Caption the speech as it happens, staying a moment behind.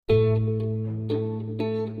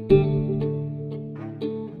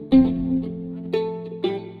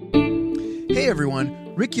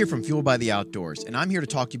everyone, Rick here from Fueled by the Outdoors, and I'm here to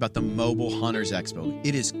talk to you about the Mobile Hunters Expo.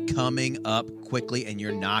 It is coming up quickly, and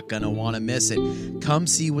you're not going to want to miss it. Come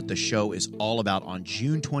see what the show is all about on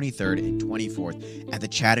June 23rd and 24th at the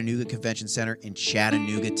Chattanooga Convention Center in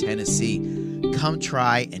Chattanooga, Tennessee. Come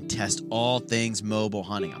try and test all things mobile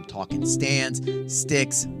hunting. I'm talking stands,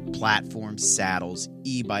 sticks, platforms, saddles,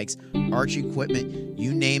 e-bikes, archery equipment,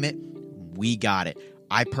 you name it, we got it.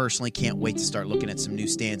 I personally can't wait to start looking at some new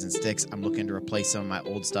stands and sticks. I'm looking to replace some of my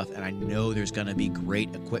old stuff, and I know there's going to be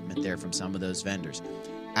great equipment there from some of those vendors.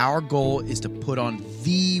 Our goal is to put on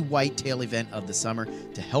the whitetail event of the summer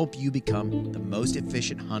to help you become the most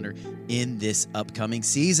efficient hunter in this upcoming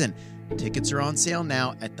season. Tickets are on sale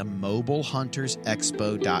now at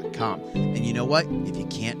themobilehuntersexpo.com. And you know what? If you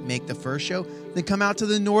can't make the first show, then come out to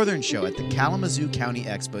the northern show at the Kalamazoo County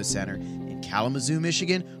Expo Center in Kalamazoo,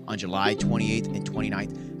 Michigan on July 28th and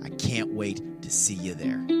 29th. I can't wait to see you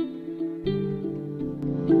there.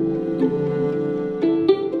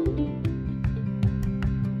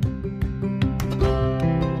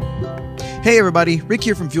 Hey everybody, Rick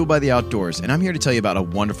here from Fueled by the Outdoors, and I'm here to tell you about a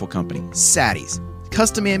wonderful company, Sadie's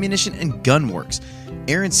Custom Ammunition and Gunworks.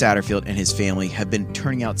 Aaron Satterfield and his family have been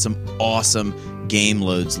turning out some awesome game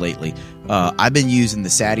loads lately. I've been using the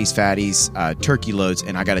Sadie's Fatties turkey loads,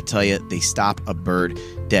 and I got to tell you, they stop a bird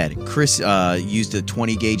dead. Chris used a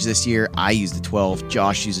 20 gauge this year. I used a 12.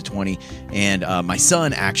 Josh used a 20. And my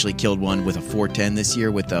son actually killed one with a 410 this year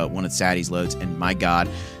with one of Sadie's loads. And my God,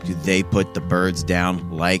 do they put the birds down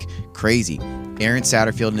like crazy. Aaron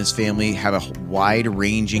Satterfield and his family have a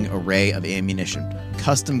wide-ranging array of ammunition.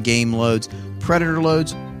 Custom game loads, predator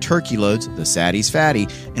loads, turkey loads, the Sadie's Fatty,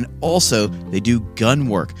 and also they do gun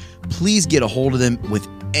work. Please get a hold of them with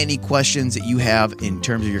any questions that you have in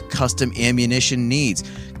terms of your custom ammunition needs.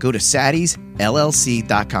 Go to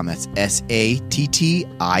SattiesLLC.com. That's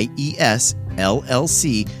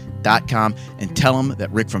SattiesLLC.com and tell them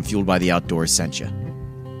that Rick from Fueled by the Outdoors sent you.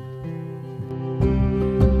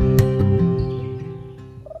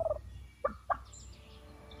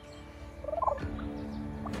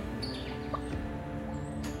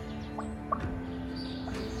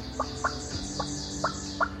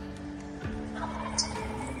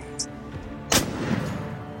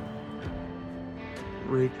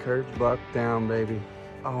 Kurt's buck down, baby.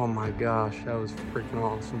 Oh my gosh, that was freaking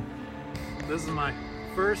awesome. This is my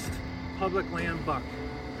first public land buck.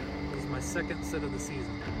 This is my second sit of the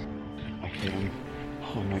season. I can't.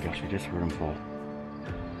 Oh my gosh, I just heard him fall.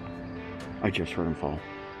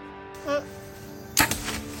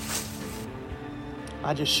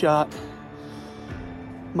 I just shot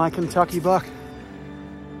my Kentucky buck.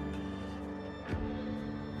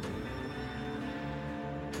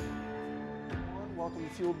 Welcome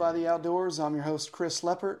to Fueled by the Outdoors. I'm your host, Chris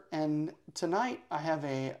Leppert, and tonight I have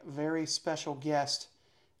a very special guest,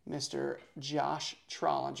 Mr. Josh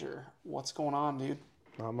Trolinger. What's going on, dude?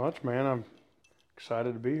 Not much, man. I'm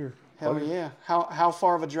excited to be here. Hell yeah. How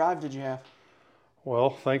far of a drive did you have?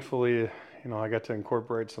 Well, thankfully, I got to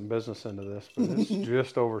incorporate some business into this, but it's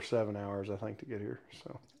just over 7 hours, I think, to get here.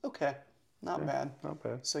 So okay, not bad. Not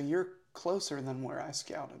bad. So you're closer than where I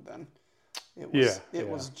scouted then. It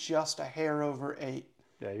was just a hair over 8.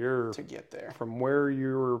 Yeah, you're to get there. From where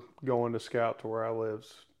you're going to scout to where I live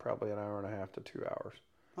is probably an hour and a half to 2 hours.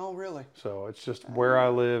 Oh, really? So it's just where I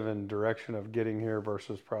live and direction of getting here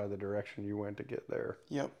versus probably the direction you went to get there.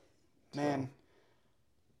 Yep. Man.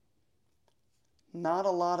 Not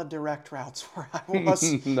a lot of direct routes where I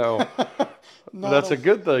was. No. That's a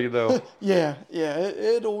good thing, though. Yeah.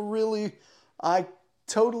 It'll really... I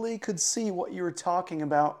totally could see what you were talking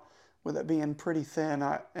about with it being pretty thin.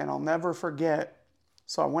 And I'll never forget.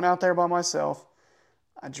 So I went out there by myself.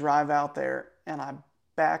 I drive out there and I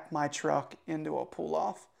back my truck into a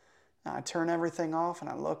pull-off. And I turn everything off and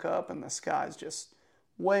I look up and the sky's just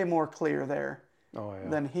way more clear there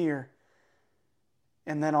than here.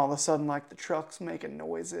 And then all of a sudden, like, the truck's making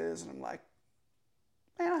noises and I'm like,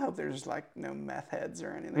 man, I hope there's like no meth heads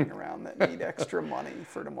or anything around that need extra money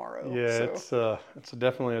for tomorrow. Yeah, it's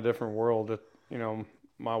definitely a different world.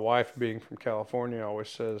 My wife being from California always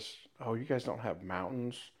says, oh, you guys don't have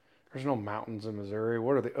mountains. There's no mountains in Missouri.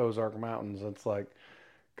 What are the Ozark Mountains? It's like,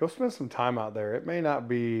 go spend some time out there. It may not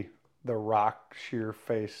be the rock sheer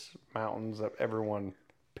face mountains that everyone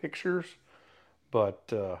pictures,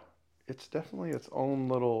 but it's definitely its own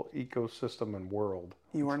little ecosystem and world.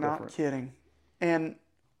 You are not kidding. And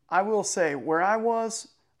I will say, where I was,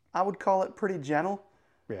 I would call it pretty gentle.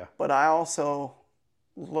 Yeah. But I also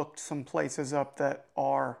looked some places up that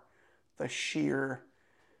are the sheer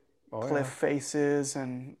cliff faces,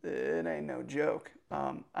 and it ain't no joke.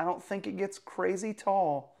 I don't think it gets crazy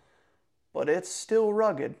tall, but it's still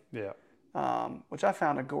rugged. Yeah. Which I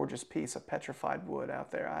found a gorgeous piece of petrified wood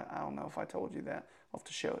out there. I don't know if I told you that. I'll have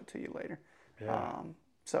to show it to you later. Yeah.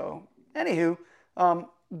 So, anywho,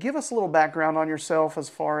 give us a little background on yourself as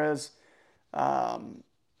far as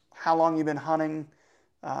how long you've been hunting,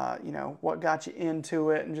 what got you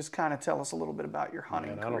into it, and just kind of tell us a little bit about your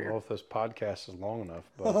hunting Man, career. I don't know if this podcast is long enough,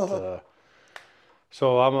 but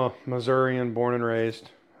so I'm a Missourian born and raised.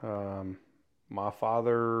 My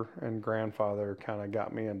father and grandfather kind of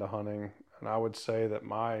got me into hunting, and I would say that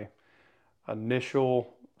my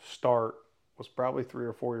initial start was probably 3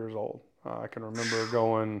 or 4 years old. I can remember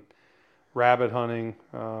going rabbit hunting.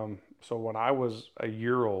 So when I was a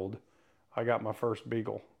year old, I got my first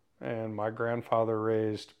beagle, and my grandfather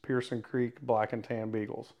raised Pearson Creek black and tan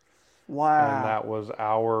beagles. Wow. And that was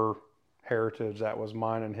our heritage. That was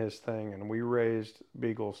mine and his thing. And we raised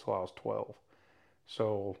beagles till I was 12.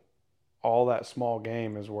 So all that small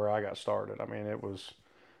game is where I got started. I mean,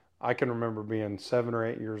 I can remember being 7 or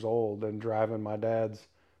 8 years old and driving my dad's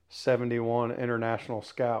 71 International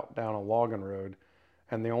Scout down a logging road.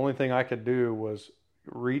 And the only thing I could do was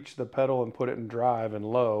reach the pedal and put it in drive and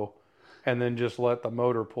low, and then just let the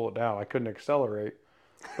motor pull it down. I couldn't accelerate,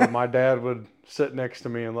 but my dad would sit next to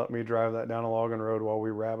me and let me drive that down a logging road while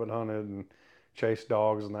we rabbit hunted and chased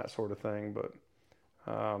dogs and that sort of thing.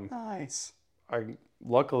 But nice.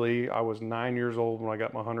 Luckily, I was 9 years old when I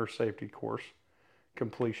got my hunter safety course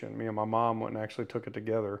completion. Me and my mom went and actually took it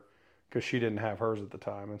together because she didn't have hers at the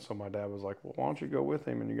time. And so my dad was like, well, why don't you go with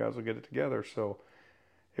him and you guys will get it together? So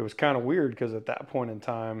it was kind of weird because at that point in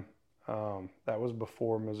time, that was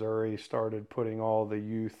before Missouri started putting all the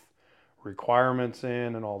youth requirements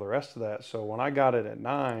in and all the rest of that. So when I got it at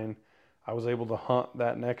 9, I was able to hunt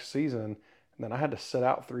that next season. And then I had to sit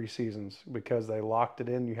out 3 seasons because they locked it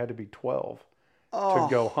in. You had to be 12 to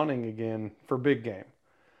go hunting again for big game.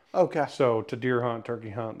 Okay. So to deer hunt, turkey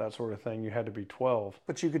hunt, that sort of thing, you had to be 12.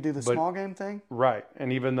 But you could do the small game thing? Right.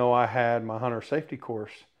 And even though I had my hunter safety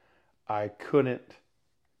course, I couldn't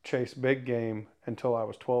chase big game until I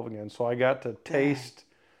was 12 again. So I got to taste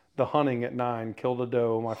the hunting at 9, killed a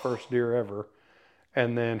doe, my first deer ever,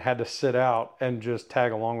 and then had to sit out and just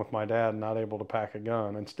tag along with my dad, not able to pack a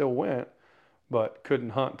gun, and still went, but couldn't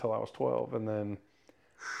hunt until I was 12. And then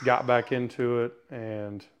got back into it,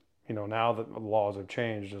 and now that the laws have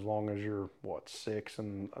changed, as long as you're 6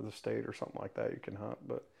 in the state or something like that, you can hunt.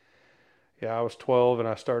 But yeah, I was 12 and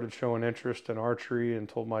I started showing interest in archery and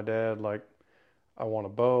told my dad, like, I want a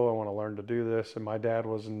bow, I want to learn to do this. And my dad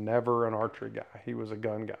was never an archery guy. He was a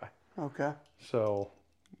gun guy. Okay. So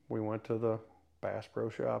we went to the Bass Pro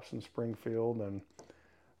Shops in Springfield and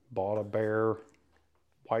bought a Bear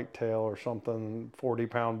whitetail or something,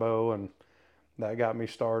 40-pound bow, and that got me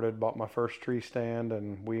started. Bought my first tree stand,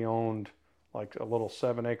 and we owned like a little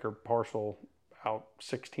 7-acre parcel out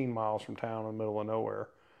 16 miles from town in the middle of nowhere.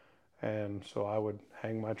 And so I would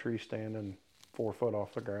hang my tree stand and 4 foot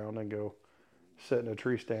off the ground and go sit in a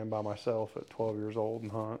tree stand by myself at 12 years old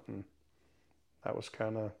and hunt. And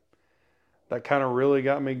that kind of really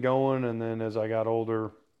got me going. And then as I got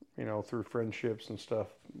older, through friendships and stuff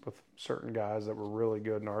with certain guys that were really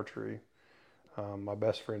good in archery, my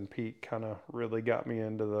best friend Pete kind of really got me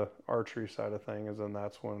into the archery side of things, and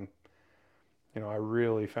that's when, I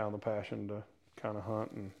really found the passion to kind of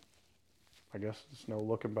hunt, and I guess it's no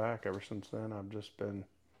looking back. Ever since then, I've just been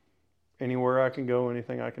anywhere I can go,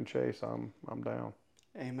 anything I can chase, I'm down.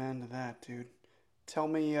 Amen to that, dude. Tell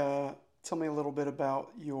me a little bit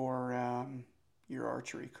about your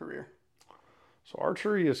archery career. So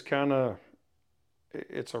archery is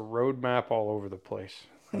it's a roadmap all over the place.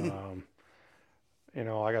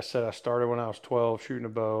 Like I said, I started when I was 12 shooting a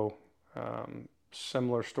bow.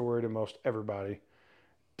 Similar story to most everybody.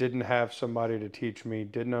 Didn't have somebody to teach me,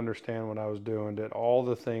 didn't understand what I was doing, did all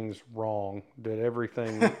the things wrong, did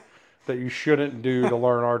everything that you shouldn't do to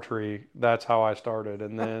learn archery. That's how I started.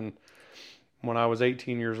 And then when I was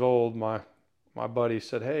 18 years old, my buddy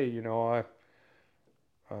said, hey,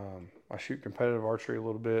 I shoot competitive archery a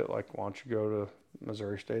little bit. Like, why don't you go to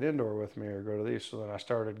Missouri State Indoor with me or go to these? So then I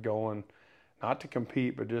started going, not to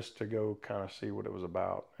compete, but just to go kind of see what it was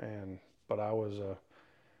about. But I was a,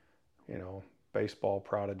 baseball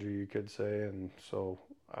prodigy, you could say. And so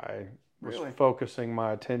I was focusing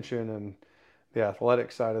my attention and the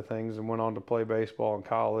athletic side of things and went on to play baseball in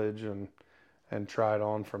college and tried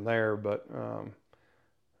on from there. But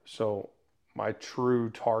so my true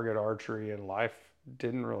target archery in life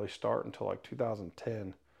didn't really start until like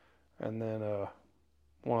 2010. And then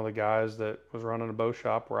one of the guys that was running a bow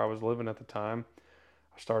shop where I was living at the time,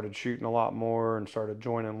 I started shooting a lot more and started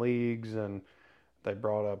joining leagues, and they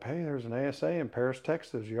brought up, hey, there's an ASA in Paris,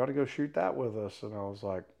 Texas. You ought to go shoot that with us. And I was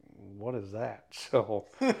like, what is that? So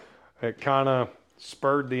it kind of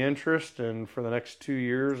spurred the interest. And for the next 2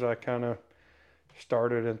 years, I kind of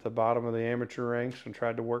started at the bottom of the amateur ranks and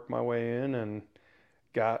tried to work my way in and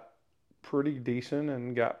got pretty decent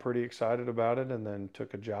and got pretty excited about it, and then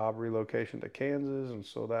took a job relocation to Kansas. And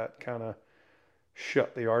so that kind of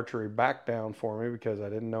shut the archery back down for me because I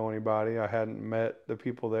didn't know anybody. I hadn't met the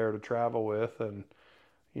people there to travel with. And,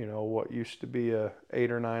 you know, what used to be a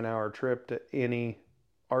 8 or 9 hour trip to any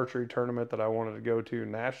archery tournament that I wanted to go to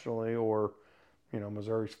nationally, or, you know,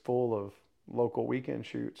 Missouri's full of local weekend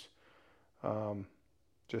shoots,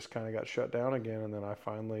 just kind of got shut down again. And then I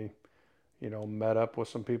finally, you know, met up with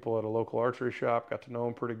some people at a local archery shop, got to know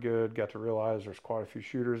them pretty good, got to realize there's quite a few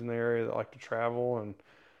shooters in the area that like to travel. And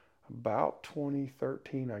about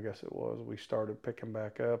 2013, I guess it was, we started picking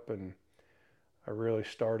back up, and I really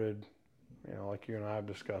started, you know, like you and I have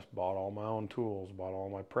discussed, bought all my own tools, bought all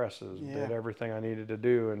my presses, did everything I needed to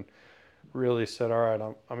do, and really said, all right,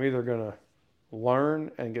 I'm either going to learn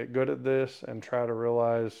and get good at this and try to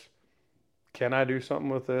realize, can I do something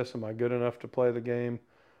with this? Am I good enough to play the game?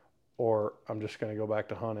 Or I'm just going to go back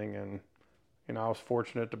to hunting. And, you know, I was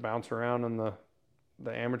fortunate to bounce around in the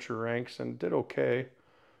amateur ranks and did okay.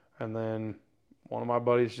 And then one of my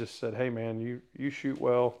buddies just said, hey, man, you shoot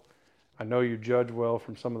well. I know you judge well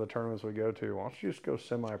from some of the tournaments we go to. Why don't you just go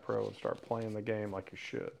semi-pro and start playing the game like you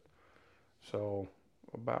should? So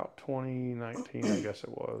about 2019, I guess it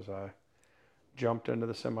was, I jumped into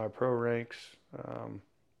the semi-pro ranks,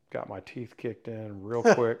 got my teeth kicked in real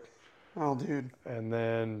quick. Oh, dude. And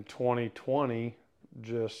then 2020,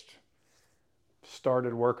 just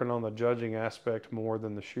started working on the judging aspect more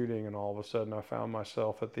than the shooting. And all of a sudden I found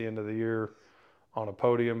myself at the end of the year on a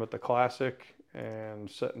podium at the Classic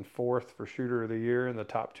and sitting fourth for shooter of the year. And the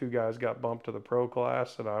top 2 guys got bumped to the pro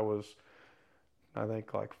class. And I was, I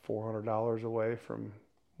think, like $400 away from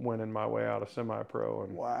winning my way out of semi-pro.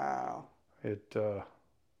 And wow. It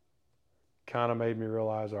kind of made me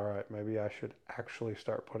realize, all right, maybe I should actually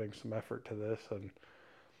start putting some effort to this. And,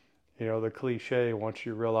 you know, the cliche, once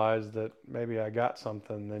you realize that maybe I got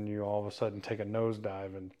something, then you all of a sudden take a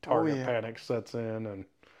nosedive and target panic sets in. And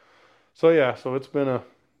so, yeah, so it's been,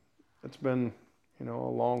 you know, a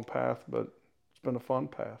long path, but it's been a fun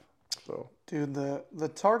path. So, dude,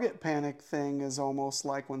 the target panic thing is almost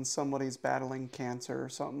like when somebody's battling cancer or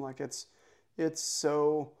something. Like it's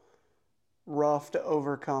so rough to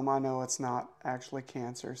overcome. I know it's not actually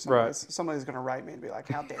cancer. Somebody's going to write me and be like,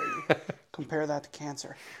 how dare you compare that to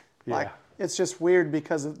cancer? Yeah. Like, it's just weird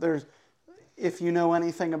because if you know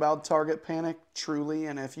anything about target panic truly,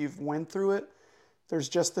 and if you've went through it, there's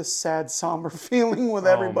just this sad, somber feeling with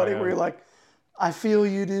everybody where you're like, I feel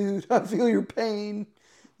you, dude. I feel your pain.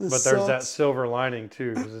 But there's that silver lining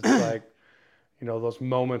too, because it's like, you know, those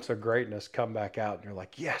moments of greatness come back out and you're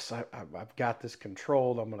like, yes, I've got this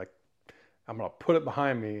controlled. I'm going to put it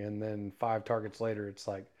behind me. And then 5 targets later, it's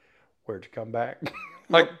like, where'd you come back?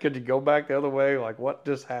 Like, could you go back the other way? Like, what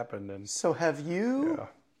just happened? And so have you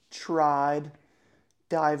tried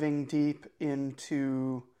diving deep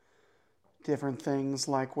into different things,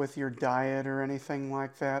 like with your diet or anything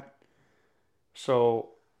like that? So,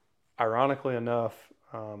 ironically enough,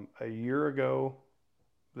 a year ago,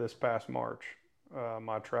 this past March,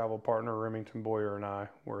 my travel partner, Remington Boyer, and I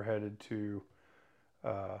were headed to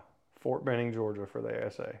Fort Benning, Georgia for the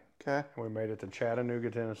ASA. Okay. And we made it to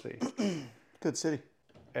Chattanooga, Tennessee. Good city.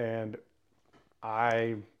 And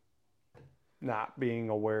I, not being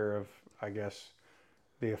aware of, I guess,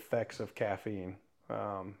 the effects of caffeine,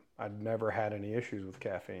 I'd never had any issues with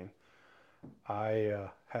caffeine. I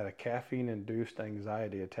had a caffeine-induced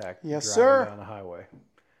anxiety attack driving down the highway.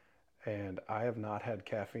 And I have not had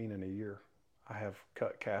caffeine in a year. I have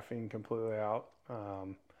cut caffeine completely out.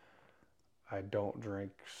 I don't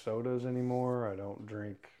drink sodas anymore. I don't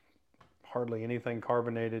drink hardly anything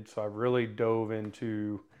carbonated. So I've really dove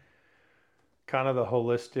into kind of the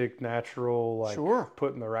holistic, natural, like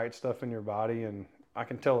putting the right stuff in your body. And I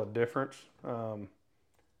can tell a difference.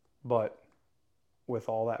 But with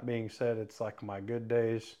all that being said, it's like my good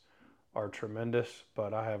days are tremendous.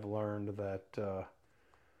 But I have learned that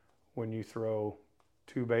when you throw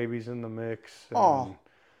 2 babies in the mix and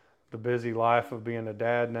the busy life of being a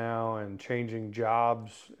dad now and changing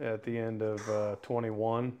jobs at the end of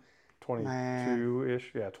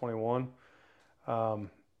 22-ish, 21. And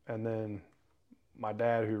then my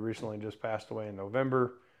dad, who recently just passed away in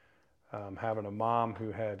November, having a mom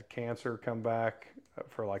who had cancer come back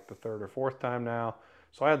for like the 3rd or 4th time now.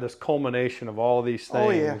 So I had this culmination of all these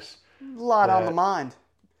things. A lot on the mind.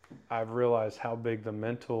 I've realized how big the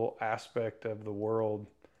mental aspect of the world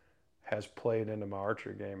has played into my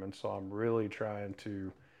archery game. And so I'm really trying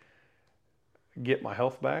to get my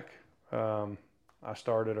health back. I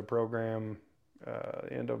started a program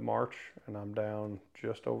end of March, and I'm down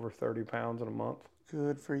just over 30 pounds in a month.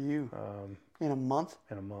 Good for you. In a month?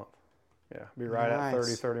 In a month. Yeah, be right at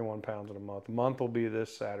 30, 31 pounds in a month. A month will be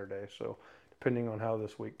this Saturday, so depending on how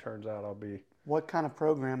this week turns out, I'll be... What kind of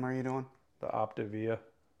program are you doing? The Optavia.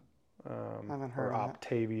 I haven't heard or of that.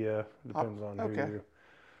 Optavia, depends on who you...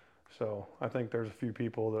 So I think there's a few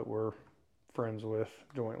people that we're friends with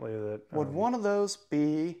jointly that... Would one of those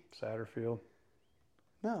be... Satterfield?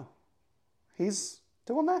 No. He's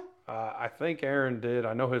doing that? I think Aaron did.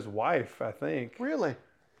 I know his wife, I think. Really?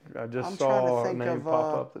 I just I'm saw trying to a think name of,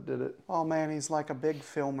 pop up that did it. Oh man, he's like a big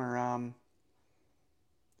filmer. I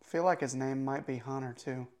feel like his name might be Hunter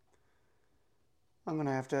too. I'll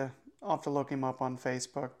have to look him up on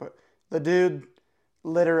Facebook, but the dude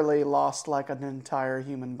literally lost like an entire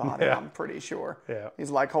human body, Yeah. I'm pretty sure. Yeah. He's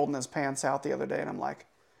like holding his pants out the other day, and I'm like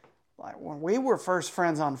when we were first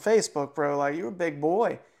friends on Facebook, bro, like you were a big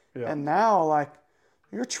boy. Yeah. And now like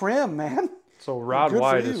you're trim, man. So Rod Good for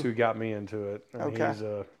White you. is who got me into it. And Okay. he's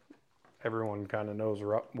everyone kind of knows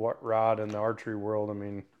what Rod in the archery world. I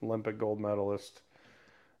mean, Olympic gold medalist.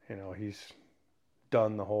 You know, he's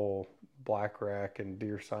done the whole black rack and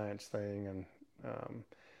deer science thing, and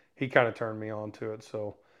he kind of turned me on to it.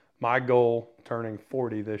 So my goal, turning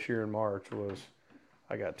 40 this year in March, was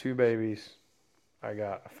I got 2 babies, I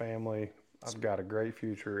got a family, I've got a great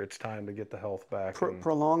future. It's time to get the health back.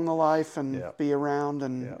 Prolong the life and Yeah. be around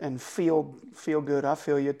and, Yeah. and feel good. I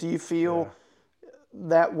feel you. Do you feel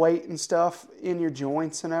that weight and stuff in your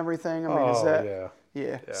joints and everything? I mean, is that... yeah.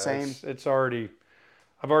 Yeah, same. It's already,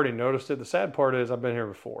 I've already noticed it. The sad part is I've been here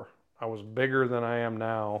before. I was bigger than I am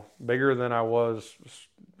now, bigger than I was,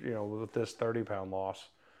 with this 30-pound loss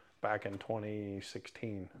back in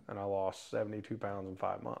 2016, and I lost 72 pounds in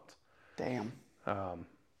 5 months. Damn.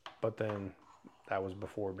 But then that was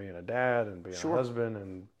before being a dad and being a husband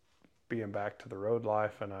and being back to the road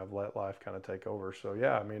life, and I've let life kind of take over. So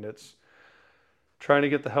yeah, I mean, it's trying to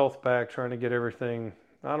get the health back, trying to get everything,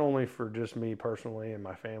 not only for just me personally and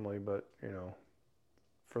my family, but,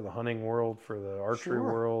 for the hunting world, for the archery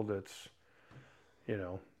world. It's,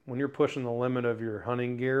 when you're pushing the limit of your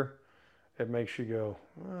hunting gear, it makes you go,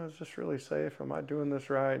 is this really safe? Am I doing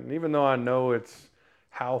this right? And even though I know it's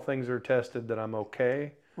how things are tested that I'm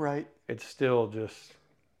okay, Right. it's still just,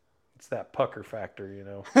 it's that pucker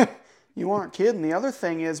factor, You aren't kidding. The other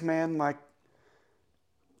thing is, man, like,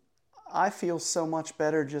 I feel so much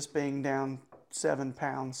better just being down 7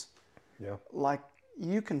 pounds. Yeah. Like,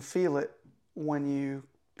 you can feel it when you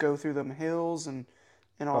go through them hills and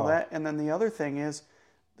all that. And then the other thing is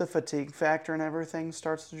the fatigue factor and everything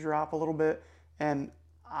starts to drop a little bit. And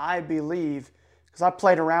I believe, because I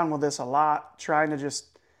played around with this a lot, trying to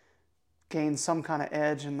just gain some kind of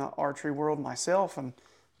edge in the archery world myself. And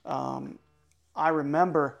I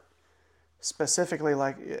remember specifically,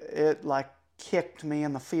 like, it like kicked me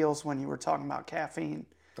in the feels when you were talking about caffeine.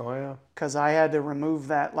 Oh, yeah. Because I had to remove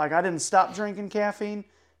that. Like, I didn't stop drinking caffeine,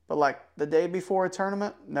 but like the day before a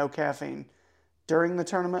tournament, no caffeine. During the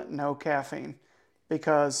tournament, no caffeine.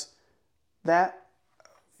 Because that,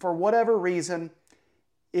 for whatever reason,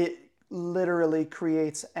 it literally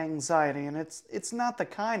creates anxiety. And it's not the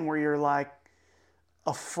kind where you're like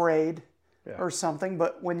afraid or something,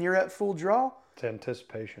 but when you're at full draw, It's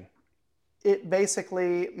anticipation. it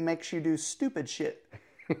basically makes you do stupid shit.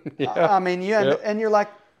 Yeah. I mean, and you're like,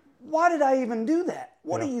 why did I even do that?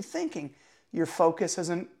 What are you thinking? Your focus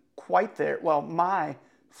isn't quite there. Well, my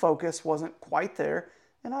focus wasn't quite there,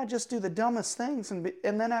 and I just do the dumbest things. And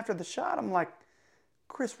then after the shot, I'm like,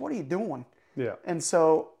 Chris, what are you doing? Yeah. And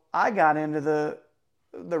so I got into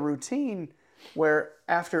the routine where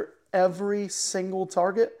after every single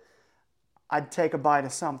target, I'd take a bite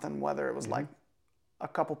of something, whether it was like a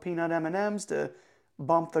couple peanut M&Ms to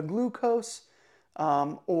bump the glucose,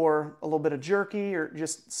 or a little bit of jerky, or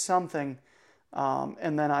just something.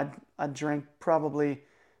 And then I'd drink probably,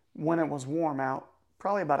 when it was warm out,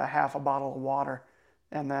 probably about a half a bottle of water.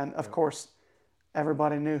 And then, of course,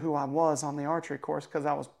 everybody knew who I was on the archery course because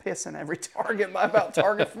I was pissing every target by about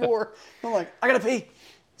target 4. I'm like, I gotta pee.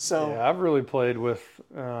 So yeah, I've really played with,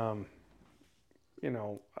 there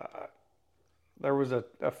was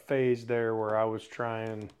a phase there where I was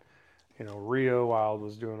trying, Rio Wild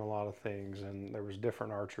was doing a lot of things, and there was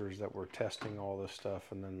different archers that were testing all this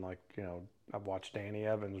stuff. And then, I've watched Danny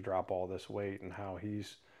Evans drop all this weight and how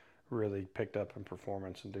he's really picked up in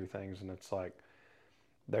performance and do things. And it's like,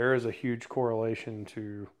 there is a huge correlation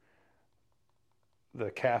to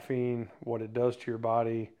the caffeine, what it does to your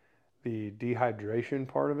body, the dehydration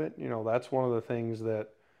part of it. That's one of the things that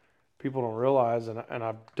people don't realize. And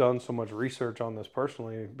I've done so much research on this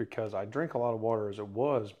personally because I drink a lot of water as it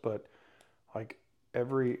was, but like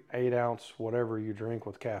every 8 ounce, whatever you drink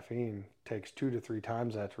with caffeine takes 2 to 3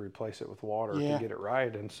 times that to replace it with water to get it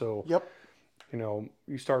right. And so, Yep.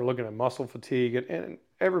 You start looking at muscle fatigue, and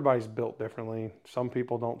everybody's built differently. Some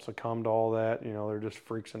people don't succumb to all that. They're just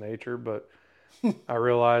freaks of nature. But I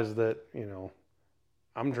realize that,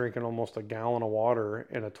 I'm drinking almost a gallon of water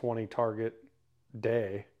in a 20 target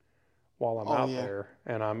day while I'm out there,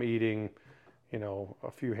 and I'm eating,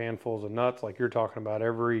 a few handfuls of nuts like you're talking about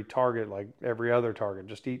every target, like every other target,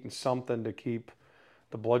 just eating something to keep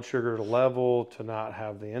the blood sugar level, to not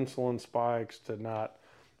have the insulin spikes, to not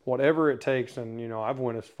whatever it takes. And, I've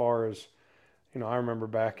went as far as, I remember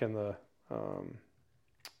back in the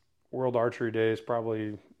World Archery days,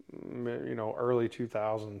 probably, early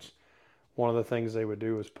 2000s, one of the things they would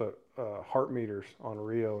do is put heart meters on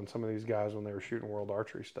Rio and some of these guys when they were shooting World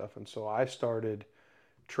Archery stuff. And so I started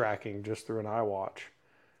tracking just through an iWatch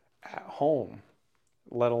at home,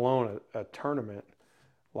 let alone a tournament,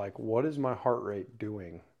 like what is my heart rate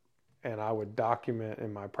doing? And I would document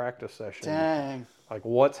in my practice session, like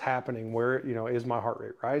what's happening, where, is my heart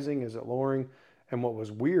rate rising? Is it lowering? And what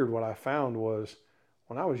was weird, what I found was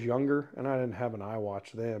when I was younger, and I didn't have an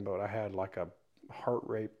iWatch then, but I had like a heart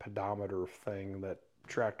rate pedometer thing that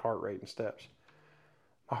tracked heart rate and steps.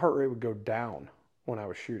 My heart rate would go down when I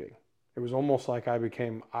was shooting. It was almost like I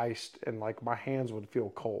became iced and like my hands would feel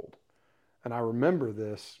cold. And I remember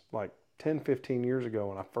this like 10, 15 years ago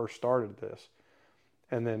when I first started this.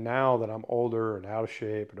 And then now that I'm older and out of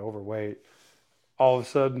shape and overweight, all of a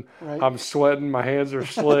sudden I'm sweating, my hands are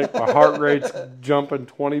slick, my heart rate's jumping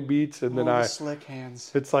 20 beats. And then slick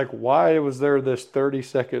hands. It's like, why was there this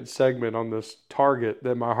 30-second segment on this target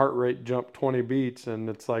that my heart rate jumped 20 beats? And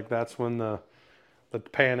it's like, that's when the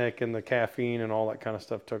panic and the caffeine and all that kind of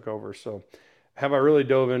stuff took over. So have I really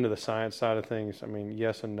dove into the science side of things? I mean,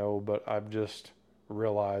 yes and no, but I've just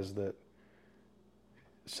realized that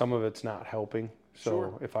some of it's not helping.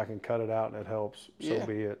 So if I can cut it out and it helps, so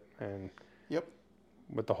be it. And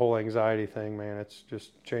with the whole anxiety thing, man, it's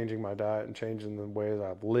just changing my diet and changing the way that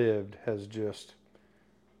I've lived has just,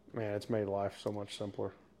 man, it's made life so much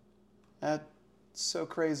simpler. That's so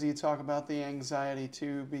crazy you talk about the anxiety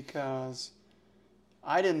too, because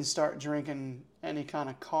I didn't start drinking any kind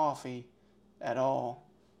of coffee at all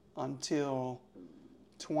until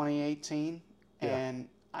 2018. And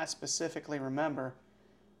I specifically remember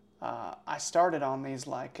I started on these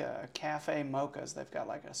like cafe mochas. They've got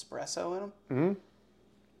like espresso in them. Mm-hmm.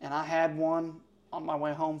 And I had one on my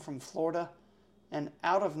way home from Florida. And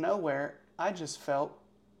out of nowhere, I just felt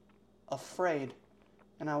afraid.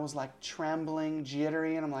 And I was like trembling,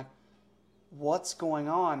 jittery. And I'm like, what's going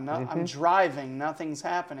on? I'm driving. Nothing's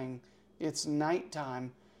happening. It's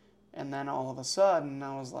nighttime. And then all of a sudden,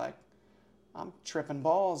 I was like, I'm tripping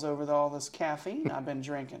balls over all this caffeine I've been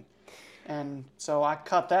drinking. And so I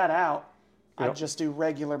cut that out. I just do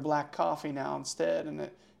regular black coffee now instead.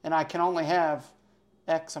 And I can only have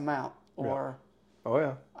X amount or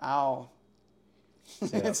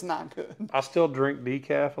it's not good. I still drink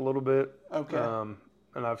decaf a little bit. Okay.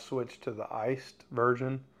 And I've switched to the iced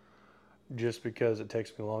version just because it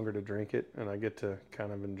takes me longer to drink it and I get to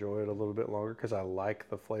kind of enjoy it a little bit longer because I like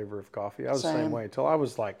the flavor of coffee. I was the same way until I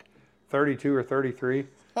was like 32 or 33.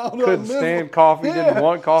 Couldn't stand coffee, didn't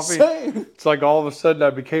want coffee. Same. It's like all of a sudden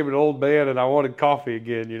I became an old man and I wanted coffee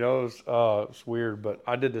again, It was weird, but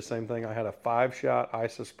I did the same thing. I had a 5-shot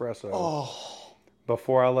ice espresso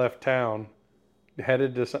before I left town,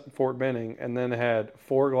 headed to Fort Benning, and then had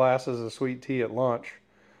 4 glasses of sweet tea at lunch.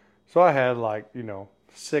 So I had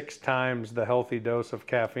 6 times the healthy dose of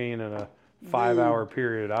caffeine in a 5-hour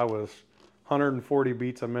period. I was 140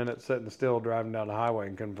 beats a minute sitting still driving down the highway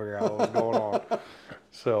and couldn't figure out what was going on.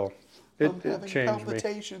 So it changed me.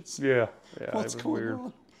 Yeah, What's it was going weird.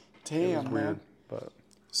 on? Damn, it was man. weird, but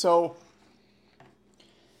so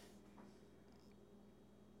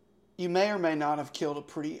you may or may not have killed a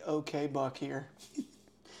pretty okay buck here.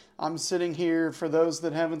 I'm sitting here, for those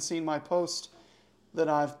that haven't seen my post that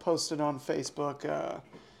I've posted on Facebook,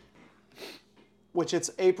 which it's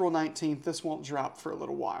April 19th. This won't drop for a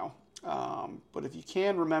little while. But if you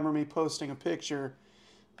can remember me posting a picture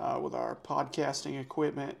with our podcasting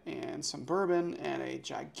equipment and some bourbon and a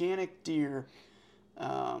gigantic deer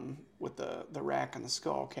with the rack and the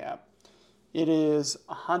skull cap. It is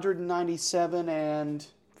 197 and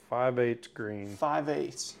 5/8 green.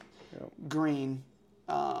 5/8 green.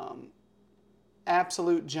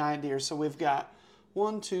 Absolute giant deer. So we've got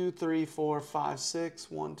 1, 2, 3, 4, 5,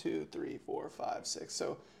 6. 1, 2, 3, 4, 5, 6.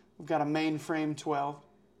 So we've got a mainframe 12.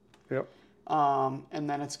 Yep. And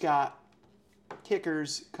then it's got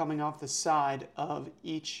kickers coming off the side of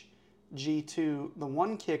each G2. The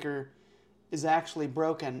one kicker is actually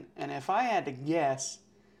broken. And if I had to guess,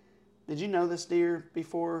 did you know this deer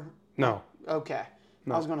before? No. Okay.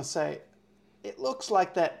 No. I was going to say, it looks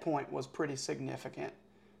like that point was pretty significant.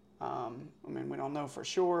 I mean, we don't know for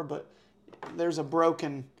sure, but there's a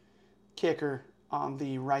broken kicker on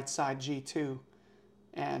the right side G2,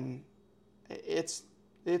 and it's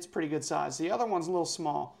pretty good size. The other one's a little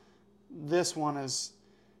small. This one is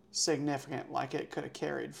significant, like it could have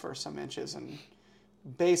carried for some inches and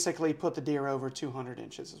basically put the deer over 200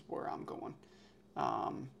 inches is where I'm going.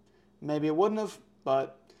 Maybe it wouldn't have,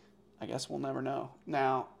 but I guess we'll never know.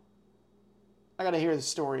 Now, I got to hear the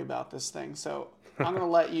story about this thing, so I'm going to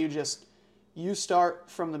let you start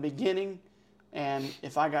from the beginning, and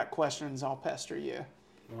if I got questions, I'll pester you.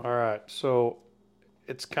 All right. So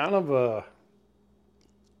it's kind of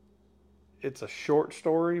it's a short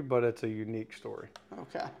story, but it's a unique story.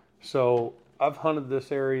 Okay. So I've hunted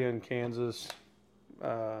this area in Kansas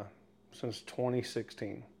since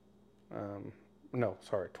 2016.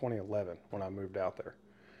 2011 when I moved out there.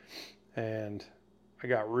 And I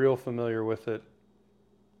got real familiar with it.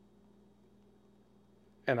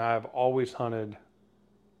 And I've always hunted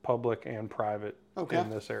public and private in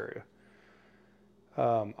this area.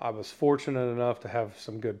 I was fortunate enough to have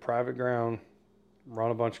some good private ground,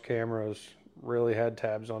 run a bunch of cameras, really had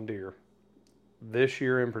tabs on deer. This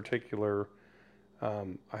year in particular,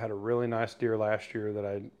 I had a really nice deer last year that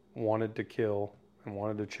I wanted to kill and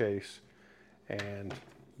wanted to chase, and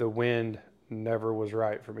the wind never was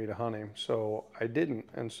right for me to hunt him, so I didn't.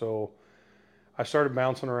 And so I started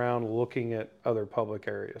bouncing around looking at other public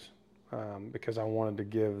areas because I wanted to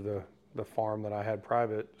give the farm that I had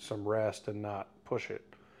private some rest and not push it.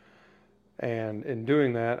 And in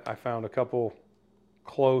doing that, I found a couple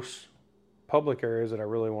close public areas that I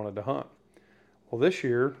really wanted to hunt. Well, this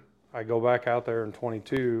year I go back out there in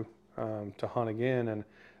 22 to hunt again, and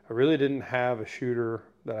I really didn't have a shooter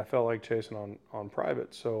that I felt like chasing on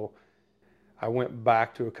private. So I went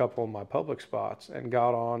back to a couple of my public spots and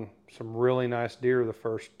got on some really nice deer the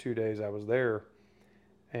first 2 days I was there.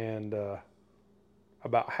 And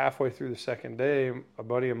about halfway through the second day, a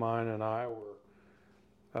buddy of mine and I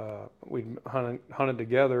we'd hunted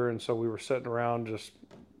together, and so we were sitting around just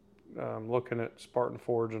looking at Spartan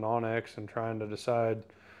Forge and Onyx and trying to decide,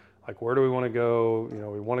 like, where do we want to go? You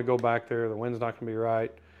know, we want to go back there. The wind's not going to be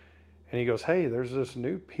right. And he goes, hey, there's this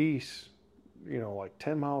new piece, you know, like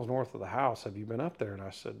 10 miles north of the house. Have you been up there? And I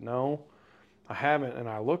said, no, I haven't. And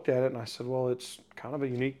I looked at it and I said, well, it's kind of a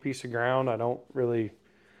unique piece of ground. I don't really,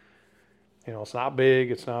 you know, it's not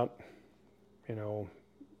big. It's not, you know,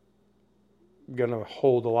 going to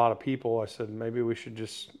hold a lot of people. I said, maybe we should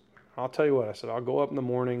I'll tell you what, I said, I'll go up in the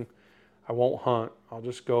morning. I won't hunt. I'll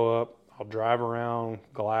just go up. I'll drive around,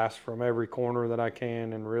 glass from every corner that I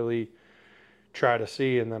can, and really try to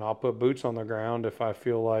see. And then I'll put boots on the ground if I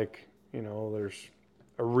feel like, you know, there's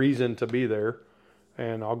a reason to be there.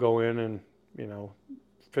 And I'll go in and, you know,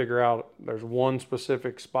 figure out there's one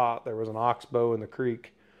specific spot. There was an oxbow in the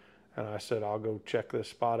creek. And I said, I'll go check this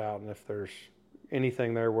spot out. And if there's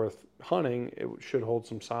anything there worth hunting, it should hold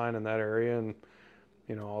some sign in that area. And,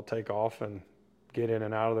 you know, I'll take off and get in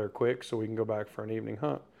and out of there quick so we can go back for an evening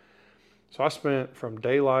hunt. So I spent from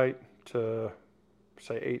daylight to,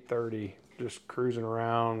 say, 8:30 just cruising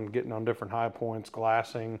around, getting on different high points,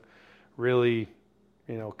 glassing, really,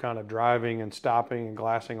 you know, kind of driving and stopping and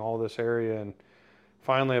glassing all this area. And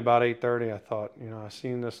finally, about 8:30, I thought, you know, I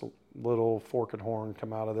seen this little forked horn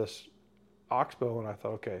come out of this oxbow, and I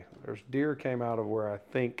thought, okay, there's deer came out of where I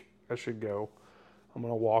think I should go. I'm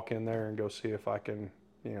going to walk in there and go see if I can,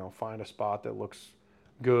 you know, find a spot that looks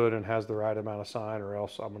good and has the right amount of sign, or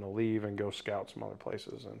else I'm going to leave and go scout some other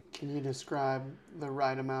places. And can you describe the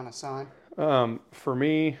right amount of sign? For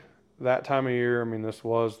me, that time of year, I mean, this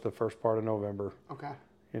was the first part of November. Okay.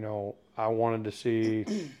 You know, I wanted to see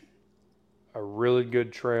a really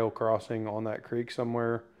good trail crossing on that creek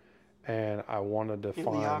somewhere, and I wanted to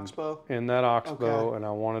find the oxbow? In that oxbow, okay. And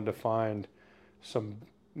I wanted to find some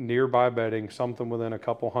nearby bedding, something within a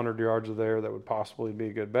couple hundred yards of there that would possibly be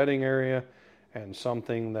a good bedding area, and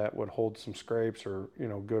something that would hold some scrapes or, you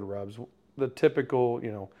know, good rubs. The typical, you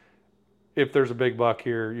know, if there's a big buck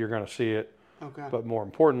here, you're going to see it. Okay. But more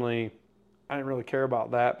importantly, I didn't really care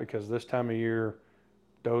about that because this time of year,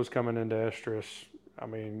 does coming into estrus, I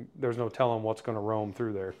mean, there's no telling what's going to roam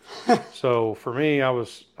through there. So for me,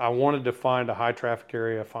 I wanted to find a high traffic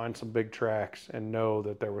area, find some big tracks, and know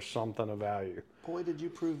that there was something of value. Boy, did you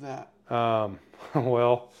prove that.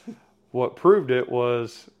 Well, what proved it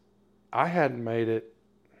was I hadn't made it,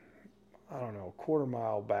 I don't know, a quarter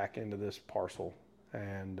mile back into this parcel.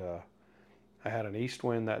 And I had an east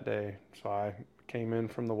wind that day, so I came in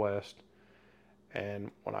from the west.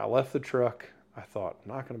 And when I left the truck, I thought,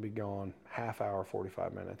 I'm not going to be gone half hour,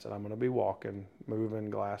 45 minutes, and I'm going to be walking, moving,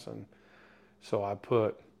 glassing. So I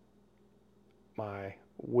put my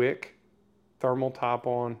wick, thermal top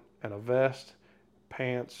on, and a vest,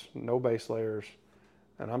 pants, no base layers.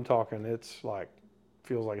 And I'm talking, it's like,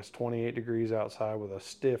 feels like it's 28 degrees outside with a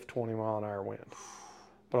stiff 20-mile-an-hour wind.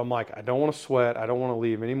 But I'm like, I don't want to sweat. I don't want to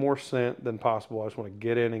leave any more scent than possible. I just want to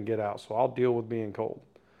get in and get out. So I'll deal with being cold.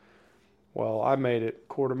 Well, I made it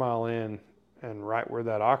quarter mile in, and right where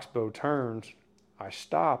that oxbow turns, I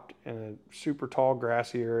stopped in a super tall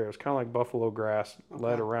grassy area. It was kind of like buffalo grass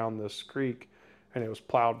led around this creek, and it was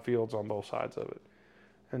plowed fields on both sides of it.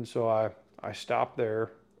 And so I stopped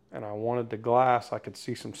there, and I wanted to glass. I could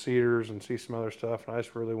see some cedars and see some other stuff, and I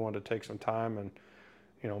just really wanted to take some time and,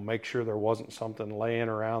 you know, make sure there wasn't something laying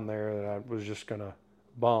around there that I was just going to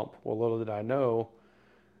bump. Well, little did I know,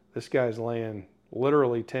 this guy's laying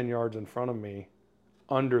literally 10 yards in front of me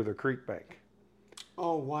under the creek bank.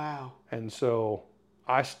 Oh, wow. And so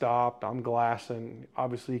I stopped. I'm glassing.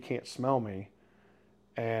 Obviously, you can't smell me.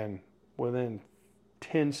 And within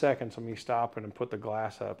 10 seconds of me stopping and put the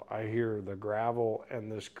glass up, I hear the gravel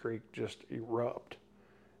and this creek just erupt.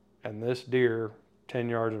 And this deer, 10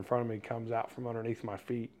 yards in front of me, comes out from underneath my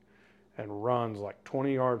feet and runs like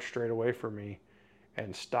 20 yards straight away from me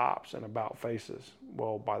and stops and about faces.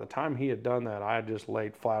 Well, by the time he had done that, I had just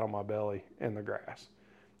laid flat on my belly in the grass.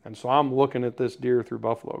 And so I'm looking at this deer through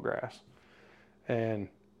buffalo grass. And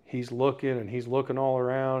he's looking all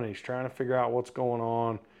around, and he's trying to figure out what's going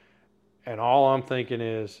on. And all I'm thinking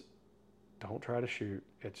is, don't try to shoot.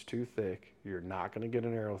 It's too thick. You're not going to get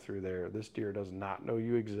an arrow through there. This deer does not know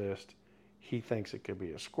you exist. He thinks it could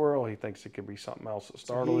be a squirrel. He thinks it could be something else that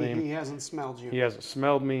startled him. He hasn't smelled you. He hasn't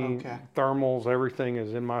smelled me. Okay. Thermals, everything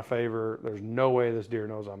is in my favor. There's no way this deer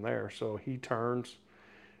knows I'm there. So he turns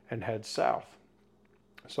and heads south.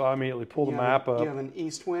 So I immediately pull the map up. You have an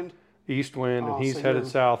east wind? East wind, and he's headed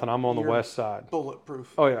south, and I'm on the west side.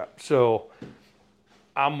 Bulletproof. Oh, yeah. So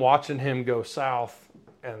I'm watching him go south,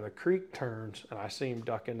 and the creek turns, and I see him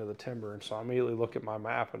duck into the timber. And so I immediately look at my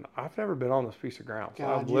map, and I've never been on this piece of ground. So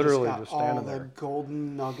God, I'm literally just standing all there. the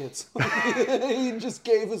golden nuggets. He just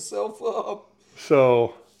gave himself up.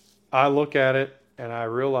 So I look at it, and I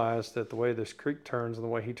realize that the way this creek turns and the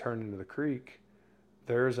way he turned into the creek,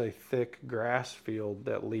 there's a thick grass field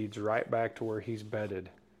that leads right back to where he's bedded.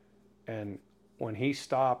 And when he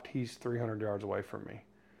stopped, he's 300 yards away from me.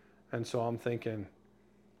 And so I'm thinking,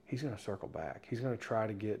 he's going to circle back. He's going to try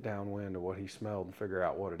to get downwind of what he smelled and figure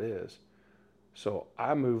out what it is. So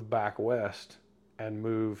I move back west and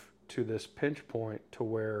move to this pinch point to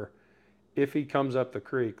where if he comes up the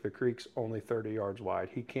creek's only 30 yards wide.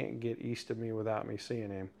 He can't get east of me without me seeing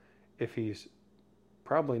him. If he's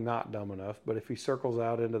probably not dumb enough, but if he circles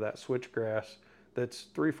out into that switchgrass that's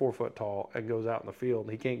 3-4 foot tall and goes out in the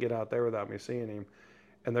field, he can't get out there without me seeing him.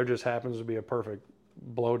 And there just happens to be a perfect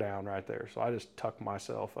blowdown right there. So I just tuck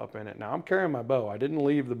myself up in it. Now I'm carrying my bow. I didn't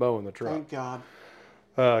leave the bow in the truck. Thank God.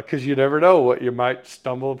 Because you never know what you might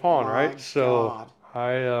stumble upon, My right? So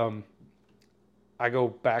God. I go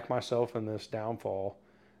back myself in this downfall,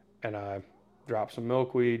 and I drop some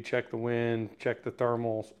milkweed, check the wind, check the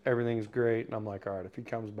thermals. Everything's great. And I'm like, all right, if he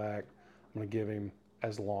comes back, I'm going to give him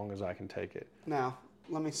as long as I can take it. Now,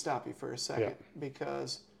 let me stop you for a second. Yeah.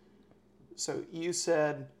 Because, so you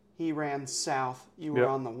said he ran south. You were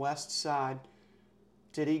on the west side.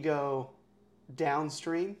 Did he go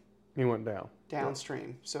downstream? He went down.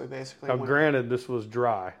 Downstream. So he basically Now, went... granted, this was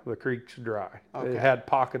dry. The creek's dry. Okay. It had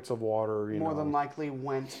pockets of water. More than likely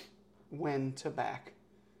went wind to back.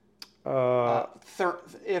 Well,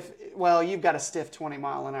 you've got a stiff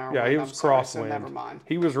 20-mile-an-hour yeah, wind. he was crosswind. crosswind. So never mind.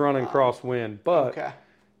 He was running crosswind, but Okay.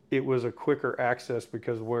 it was a quicker access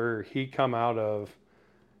because where he come out of,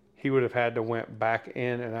 he would have had to went back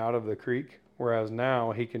in and out of the creek, whereas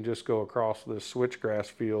now he can just go across the switchgrass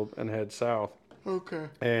field and head south. Okay.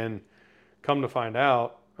 And come to find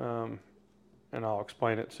out, and I'll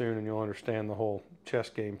explain it soon and you'll understand the whole chess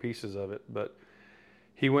game pieces of it, but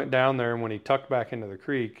he went down there, and when he tucked back into the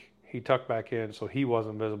creek, he tucked back in so he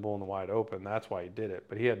wasn't visible in the wide open. That's why he did it,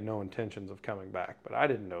 but he had no intentions of coming back. But I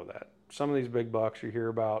didn't know that. Some of these big bucks you hear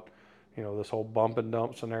about, this whole bump and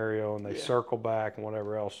dump scenario, and they circle back and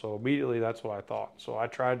whatever else. So immediately that's what I thought. So I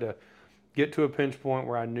tried to get to a pinch point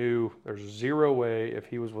where I knew there's zero way if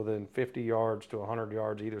he was within 50 yards to 100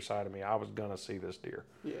 yards either side of me, I was going to see this deer.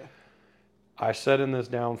 Yeah. I sat in this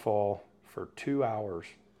downfall for 2 hours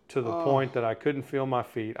to the point that I couldn't feel my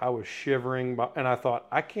feet. I was shivering, and I thought,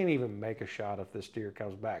 I can't even make a shot if this deer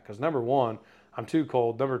comes back. Because number one, I'm too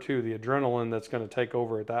cold. Number two, the adrenaline that's going to take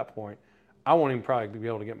over at that point, I won't even probably be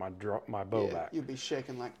able to get my bow back. You'd be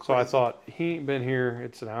shaking like crazy. So I thought, he ain't been here.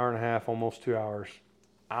 It's an hour and a half, almost 2 hours.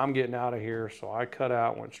 I'm getting out of here. So I cut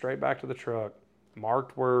out, went straight back to the truck,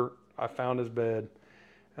 marked where I found his bed,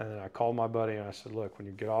 and then I called my buddy and I said, look, when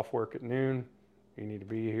you get off work at noon, you need to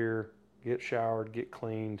be here, get showered, get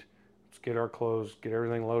cleaned, let's get our clothes, get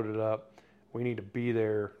everything loaded up. We need to be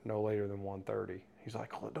there no later than 1:30. He's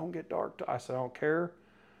like, oh, it don't get dark. I said, I don't care.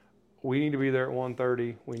 We need to be there at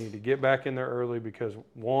 1:30. We need to get back in there early because,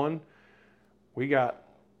 one, we got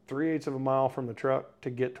 3/8 of a mile from the truck to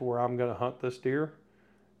get to where I'm going to hunt this deer.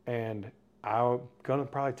 And I'm going to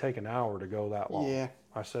probably take an hour to go that long. Yeah.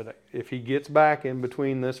 I said, if he gets back in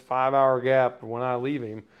between this 5-hour gap when I leave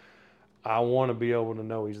him, I want to be able to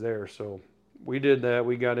know he's there. So we did that.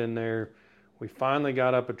 We got in there. We finally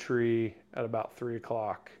got up a tree at about 3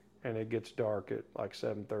 o'clock, and it gets dark at like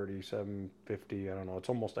 7:30, 7:50. I don't know. It's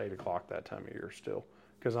almost 8 o'clock that time of year still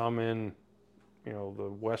because I'm in,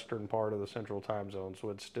 the western part of the central time zone, so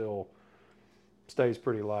it still stays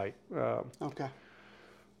pretty light. Okay.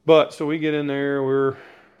 But so we get in there,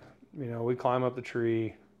 we climb up the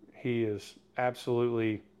tree. He is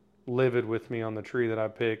absolutely livid with me on the tree that I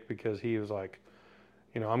picked because he was like,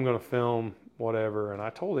 I'm going to film whatever. And I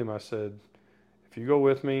told him, I said, if you go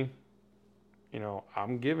with me,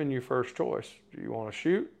 I'm giving you first choice. Do you want to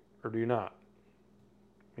shoot or do you not?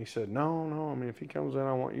 He said, no. I mean, if he comes in,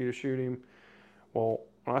 I want you to shoot him. Well,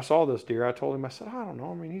 when I saw this deer, I told him, I said, I don't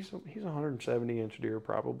know. I mean, he's a 170-inch deer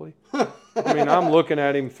probably. I mean, I'm looking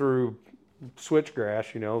at him through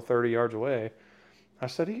switchgrass, 30 yards away. I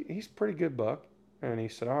said, he's a pretty good buck. And he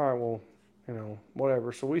said, all right, well,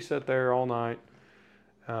 whatever. So we sat there all night.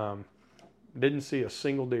 Didn't see a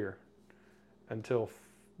single deer until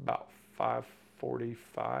about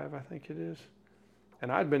 5:45, I think it is.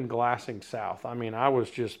 And I'd been glassing south. I mean, I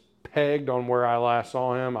was just pegged on where I last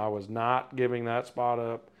saw him. I was not giving that spot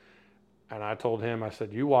up. And I told him, I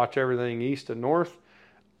said, you watch everything east and north.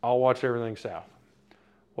 I'll watch everything south.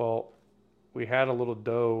 Well, we had a little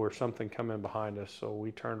doe or something come in behind us. So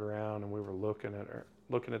we turned around and we were looking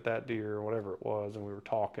at that deer or whatever it was. And we were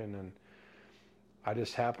talking, and I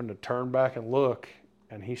just happened to turn back and look,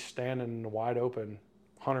 and he's standing in the wide open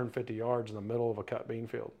 150 yards in the middle of a cut bean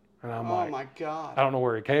field. And I'm like, oh my God. I don't know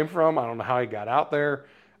where he came from. I don't know how he got out there.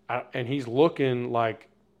 And he's looking like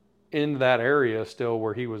in that area still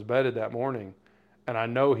where he was bedded that morning. And I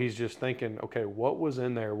know he's just thinking, okay, what was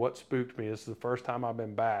in there? What spooked me? This is the first time I've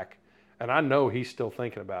been back. And I know he's still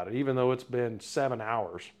thinking about it, even though it's been 7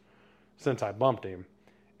 hours since I bumped him.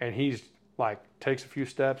 And he's like, takes a few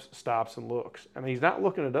steps, stops and looks. And he's not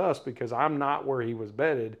looking at us because I'm not where he was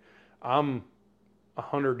bedded. I'm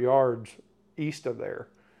 100 yards east of there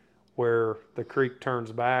where the creek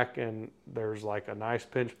turns back, and there's like a nice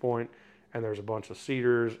pinch point, and there's a bunch of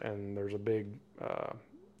cedars, and there's a big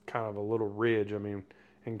kind of a little ridge. I mean,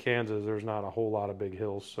 in Kansas, there's not a whole lot of big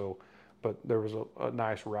hills, but there was a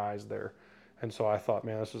nice rise there. And so I thought,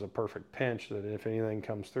 man, this is a perfect pinch that if anything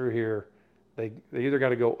comes through here, they either got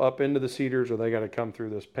to go up into the cedars or they got to come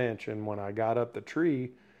through this pinch. And when I got up the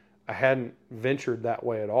tree, I hadn't ventured that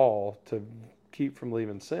way at all to keep from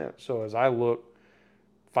leaving scent. So as I looked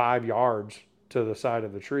 5 yards to the side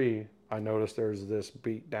of the tree, I noticed there's this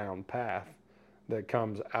beat down path that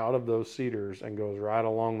comes out of those cedars and goes right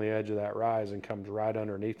along the edge of that rise and comes right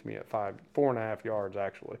underneath me at 4.5 yards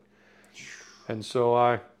actually. And so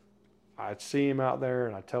I see him out there,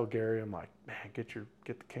 and I tell Gary, I'm like, man, get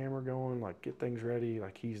the camera going, like get things ready,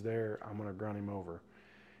 like he's there, I'm gonna grunt him over.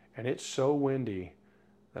 And it's so windy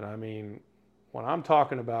that, I mean, when I'm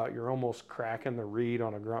talking about you're almost cracking the reed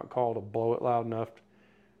on a grunt call to blow it loud enough,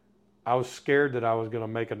 I was scared that I was going to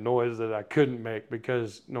make a noise that I couldn't make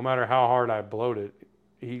because no matter how hard I blowed it,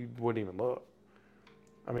 he wouldn't even look.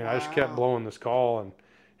 I mean, I just kept blowing this call, and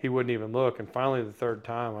he wouldn't even look. And finally, the third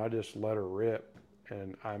time, I just let her rip.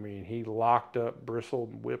 And, I mean, he locked up,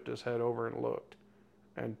 bristled, and whipped his head over and looked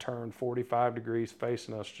and turned 45 degrees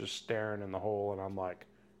facing us, just staring in the hole. And I'm like,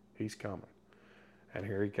 he's coming. And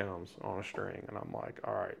here he comes on a string. And I'm like,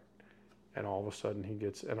 all right. And all of a sudden he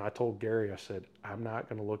gets, and I told Gary, I said, I'm not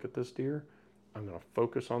going to look at this deer. I'm going to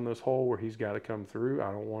focus on this hole where he's got to come through.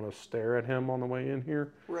 I don't want to stare at him on the way in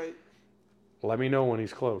here. Right. Let me know when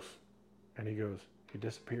he's close. And he goes, he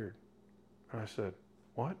disappeared. And I said,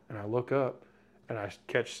 what? And I look up and I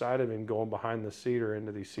catch sight of him going behind the cedar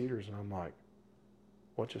into these cedars. And I'm like,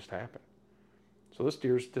 what just happened? So this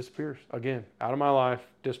deer disappears. Again, out of my life,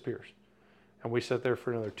 disappears. And we sit there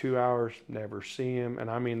for another 2 hours, never see him. And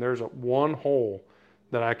I mean, there's one hole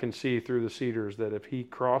that I can see through the cedars that if he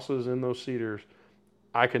crosses in those cedars,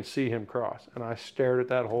 I can see him cross. And I stared at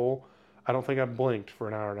that hole. I don't think I blinked for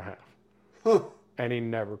an hour and a half. And he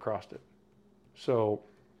never crossed it. So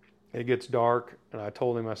it gets dark, and I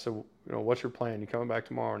told him, I said, what's your plan? You coming back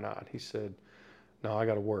tomorrow or not? He said, no, I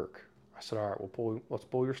got to work. I said, all right, let's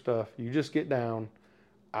pull your stuff. You just get down.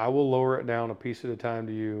 I will lower it down a piece at a time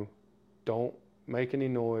to you. Don't make any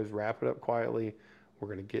noise. Wrap it up quietly. We're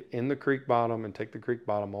going to get in the creek bottom and take the creek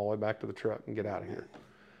bottom all the way back to the truck and get out of here.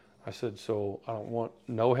 I said, so I don't want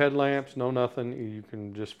no headlamps, no nothing. You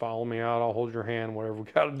can just follow me out. I'll hold your hand, whatever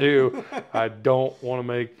we got to do. I don't want to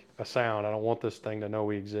make a sound. I don't want this thing to know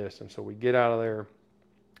we exist. And so we get out of there.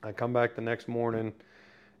 I come back the next morning,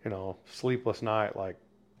 sleepless night.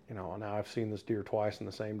 Now I've seen this deer twice in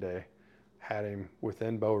the same day. Had him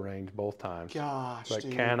within bow range both times. Gosh, but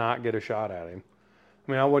dude. Cannot get a shot at him.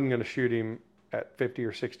 I mean, I wasn't going to shoot him at 50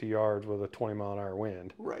 or 60 yards with a 20-mile-an-hour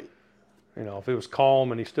wind. Right. If it was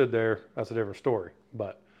calm and he stood there, that's a different story.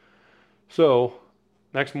 But so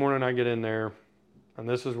next morning I get in there, and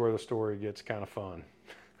this is where the story gets kind of fun.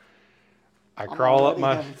 I crawl up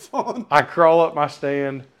my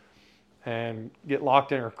stand and get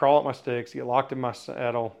locked in, or crawl up my sticks, get locked in my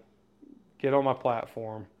saddle, get on my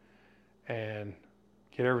platform, and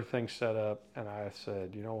get everything set up. And I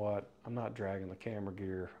said, you know what? I'm not dragging the camera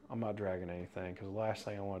gear. I'm not dragging anything, because the last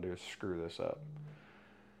thing I want to do is screw this up.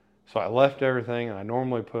 So I left everything, and I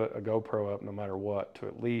normally put a GoPro up no matter what to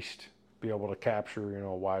at least be able to capture,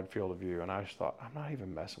 a wide field of view. And I just thought, I'm not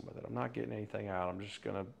even messing with it. I'm not getting anything out. I'm just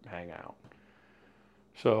going to hang out.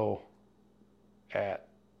 So at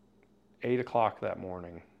 8 o'clock that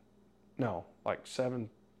morning, no, like 7,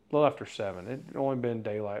 a little after 7, it had only been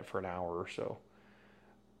daylight for an hour or so.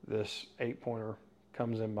 This 8-pointer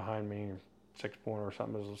comes in behind me, 6-pointer or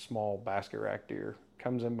something, is a small basket rack deer,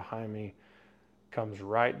 comes in behind me, comes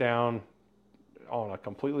right down on a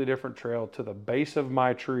completely different trail to the base of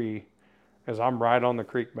my tree as I'm right on the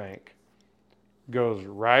creek bank, goes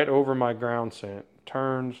right over my ground scent,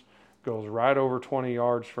 turns, goes right over 20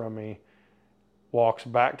 yards from me, walks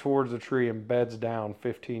back towards the tree and beds down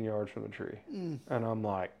 15 yards from the tree. And I'm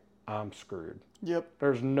like, I'm screwed. Yep.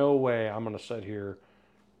 There's no way I'm going to sit here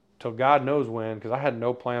till God knows when, because I had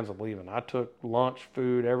no plans of leaving. I took lunch,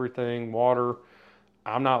 food, everything, water.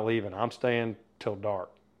 I'm not leaving. I'm staying till dark,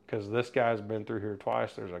 because this guy's been through here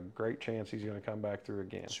twice. There's a great chance he's going to come back through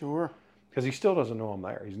again. Sure. Because he still doesn't know I'm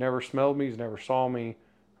there. He's never smelled me. He's never saw me.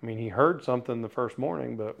 I mean, he heard something the first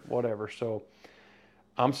morning, but whatever. So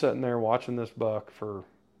I'm sitting there watching this buck for,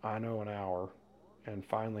 an hour. And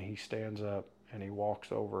finally he stands up and he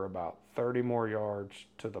walks over about 30 more yards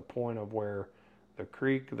to the point of where the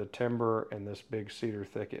creek, the timber, and this big cedar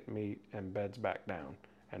thicket meet, and beds back down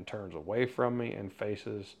and turns away from me and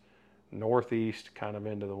faces northeast, kind of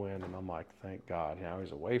into the wind. And I'm like, thank God.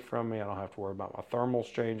 He's away from me. I don't have to worry about my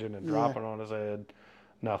thermals changing and dropping on his head.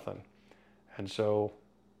 Nothing. And so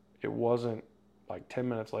it wasn't like 10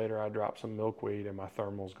 minutes later, I dropped some milkweed and my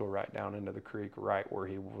thermals go right down into the creek, right where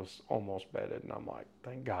he was almost bedded. And I'm like,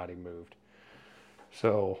 thank God he moved.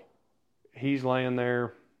 So he's laying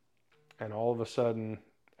there, and all of a sudden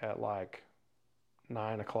at like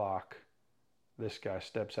 9 o'clock, this guy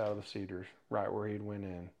steps out of the cedars right where he'd went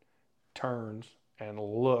in, turns and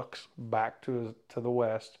looks back to the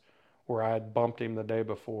west where I had bumped him the day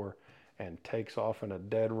before, and takes off in a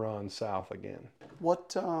dead run south again. What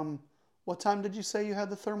time did you say you had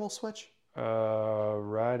the thermal switch?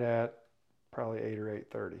 Right at probably 8 or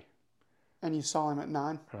 8:30. And you saw him at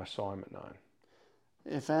 9? And I saw him at 9.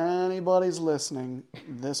 If anybody's listening,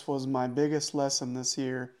 this was my biggest lesson this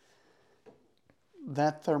year.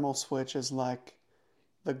 That thermal switch is like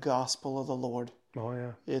the gospel of the Lord. Oh,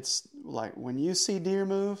 yeah. It's like when you see deer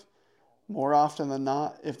move, more often than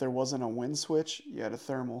not, if there wasn't a wind switch, you had a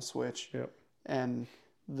thermal switch. Yep. And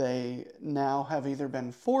they now have either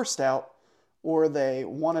been forced out or they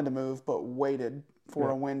wanted to move but waited for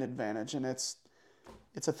a wind advantage. And it's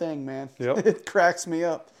a thing, man. Yep. It cracks me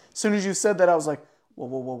up. As soon as you said that, I was like,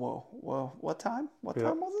 whoa, what time? What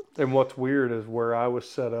time was it? And what's weird is where I was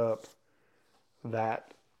set up,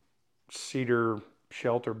 that cedar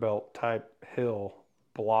shelter belt type hill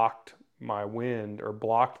blocked my wind, or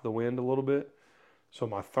blocked the wind a little bit. So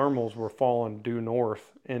my thermals were falling due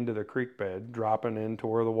north into the creek bed, dropping into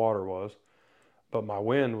where the water was. but my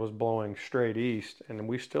wind was blowing straight east, and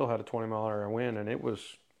we still had a 20-mile-an-hour wind, and it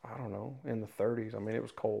was, I don't know, in the 30s. I mean, it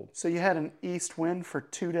was cold. So you had an east wind for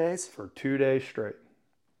 2 days? For 2 days straight.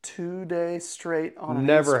 2 days straight on an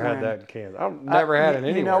Never east had wind. that in Kansas. I've never had it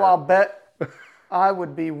anywhere. You know, I'll bet, I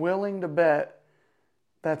would be willing to bet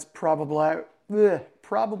that's probably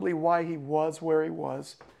why he was where he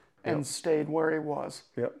was and stayed where he was.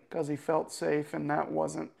 Yep. Because he felt safe, and that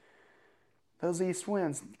wasn't those east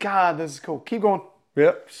winds. God, this is cool. Keep going.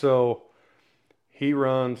 Yep. So he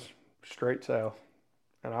runs straight south,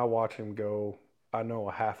 and I watch him go, I know,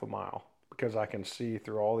 a half a mile because I can see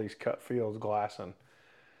through all these cut fields glassing.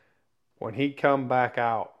 When he come back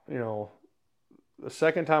out, you know, the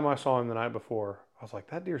second time I saw him the night before, I was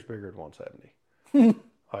like, that deer's bigger than 170.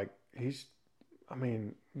 Like,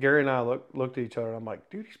 Gary and I looked at each other, and I'm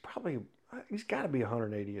like, dude, he's got to be a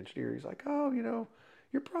 180-inch deer. He's like, oh, you know,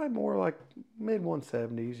 you're probably more like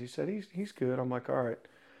mid-170s. He said, he's good. I'm like, all right.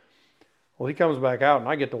 Well, he comes back out, and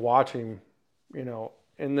I get to watch him, you know,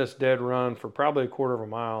 in this dead run for probably a quarter of a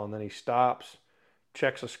mile, and then he stops,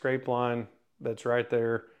 checks a scrape line that's right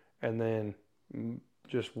there, and then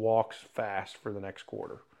just walks fast for the next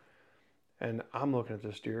quarter. And I'm looking at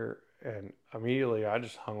this deer, and immediately I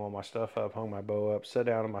just hung all my stuff up, hung my bow up, sat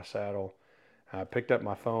down in my saddle. I picked up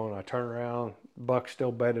my phone. I turned around. Buck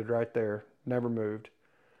still bedded right there, never moved.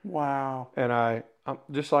 Wow. And I'm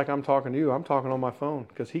just like I'm talking to you, I'm talking on my phone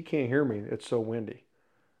because he can't hear me. It's so windy.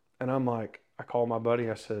 And I'm like, I called my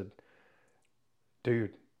buddy. I said,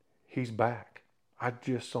 dude, he's back. I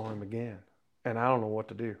just saw him again. And I don't know what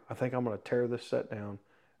to do. I think I'm going to tear this set down,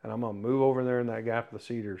 and I'm going to move over there in that gap of the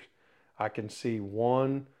cedars. I can see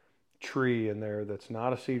one tree in there that's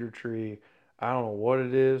not a cedar tree. I don't know what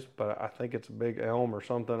it is, but I think it's a big elm or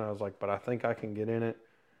something. I was like, but I think I can get in it.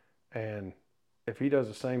 And if he does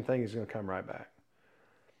the same thing, he's going to come right back.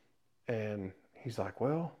 And he's like,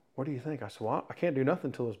 well, what do you think? I said, well, I can't do nothing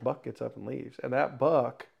until this buck gets up and leaves. And that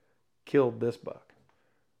buck killed this buck.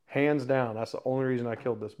 Hands down, that's the only reason I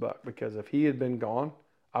killed this buck, because if he had been gone,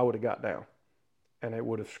 I would have got down, and it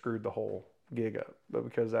would have screwed the whole gig up. But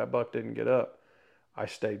because that buck didn't get up, I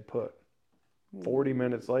stayed put. 40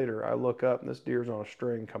 minutes later, I look up, and this deer's on a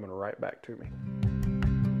string coming right back to me.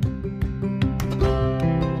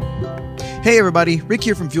 Hey everybody, Rick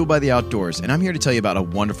here from Fueled by the Outdoors, and I'm here to tell you about a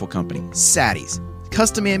wonderful company, Sadie's,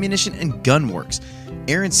 Custom Ammunition and Gun Works.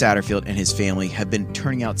 Aaron Satterfield and his family have been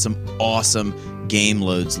turning out some awesome game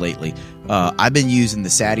loads lately. I've been using the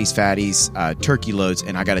Sadie's Fatties turkey loads,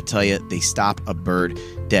 and I got to tell you, they stop a bird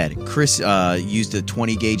dead. Chris used a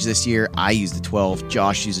 20 gauge this year. I used a 12.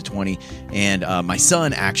 Josh used a 20. And my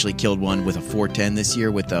son actually killed one with a 410 this year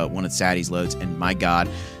with one of Sadie's loads. And my God,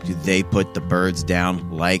 do they put the birds down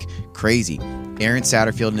like crazy. Aaron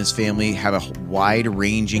Satterfield and his family have a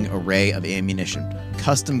wide-ranging array of ammunition.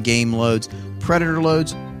 Custom game loads, predator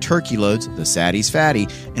loads, turkey loads, the Sadie's Fatty,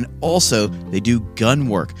 and also they do gun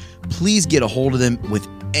work. Please get a hold of them with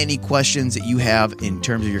any questions that you have in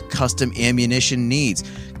terms of your custom ammunition needs.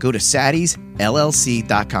 Go to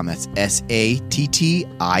SattiesLLC.com. That's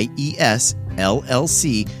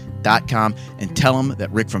SattiesLLC.com and tell them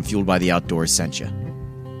that Rick from Fueled by the Outdoors sent you.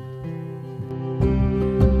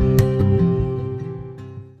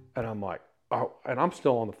 And I'm like, oh, and I'm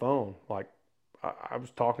still on the phone. Like, I was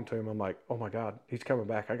talking to him. I'm like, oh my God, he's coming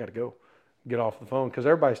back. I got to go get off the phone. Because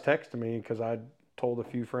everybody's texting me because I told a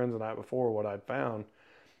few friends the night before what I'd found.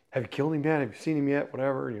 Have you killed him yet? Have you seen him yet?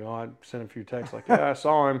 Whatever. You know, I'd send a few texts like, yeah, I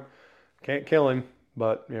saw him. Can't kill him.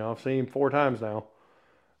 But, you know, I've seen him 4 times now.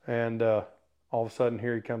 And all of a sudden,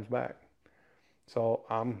 here he comes back. So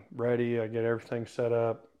I'm ready. I get everything set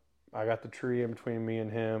up. I got the tree in between me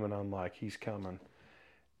and him. And I'm like, he's coming.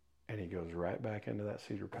 And he goes right back into that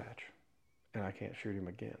cedar patch. And I can't shoot him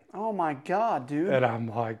again. Oh my God, dude. And I'm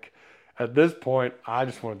like, at this point, I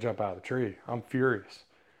just want to jump out of the tree. I'm furious.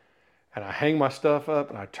 And I hang my stuff up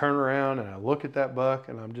and I turn around and I look at that buck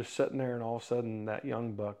and I'm just sitting there, and all of a sudden that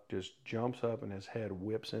young buck just jumps up and his head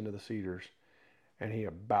whips into the cedars, and he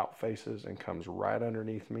about faces and comes right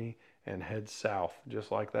underneath me and heads south,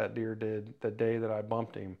 just like that deer did the day that I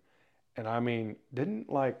bumped him. And I mean,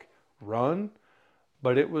 didn't like run,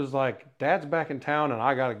 but it was like, Dad's back in town and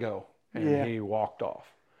I got to go. And he walked off.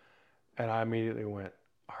 And I immediately went,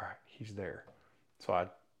 all right, he's there. So I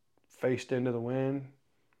faced into the wind,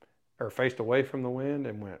 or faced away from the wind,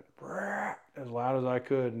 and went as loud as I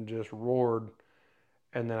could and just roared.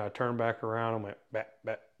 And then I turned back around and went bat,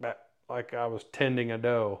 bat, bat, like I was tending a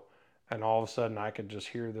doe. And all of a sudden I could just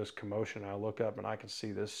hear this commotion. I look up and I could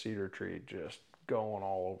see this cedar tree just going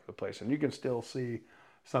all over the place. And you can still see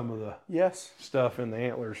some of the stuff in the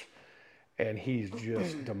antlers. and he's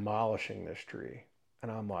just demolishing this tree.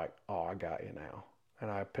 And I'm like, oh, I got you now. And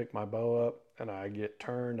I pick my bow up, and I get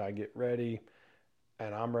turned, I get ready,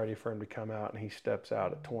 and I'm ready for him to come out, and he steps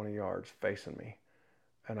out at 20 yards facing me.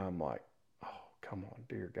 And I'm like, oh, come on,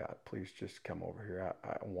 dear God, please just come over here.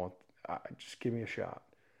 Just give me a shot.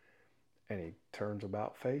 And he turns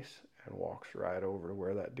about face and walks right over to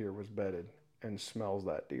where that deer was bedded and smells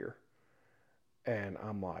that deer. And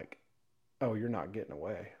I'm like, oh, you're not getting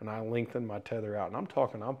away. And I lengthen my tether out.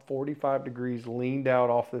 And I'm 45 degrees leaned out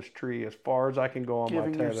off this tree as far as I can go on my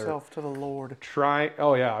tether. Giving yourself to the Lord.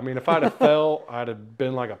 Oh, yeah. I mean, if I'd have fell, I'd have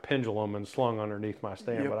been like a pendulum and slung underneath my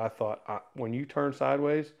stand. Yep. But I thought, when you turn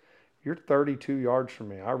sideways, you're 32 yards from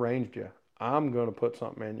me. I ranged you. I'm going to put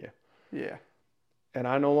something in you. Yeah. And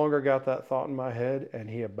I no longer got that thought in my head, and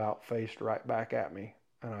he about faced right back at me.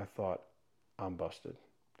 And I thought, I'm busted.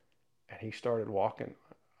 And he started walking.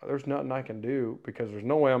 There's nothing I can do because there's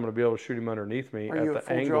no way I'm going to be able to shoot him underneath me at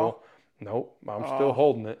the angle. Nope, I'm still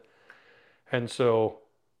holding it. And so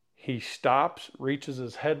he stops, reaches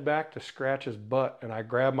his head back to scratch his butt, and I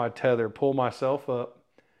grab my tether, pull myself up,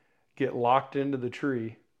 get locked into the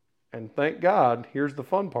tree. And thank God, here's the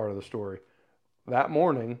fun part of the story. That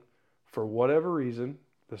morning, for whatever reason,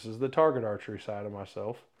 this is the target archery side of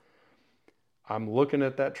myself, I'm looking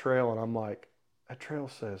at that trail and I'm like, that trail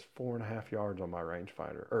says 4.5 yards on my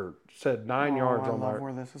rangefinder, or said 9 yards on my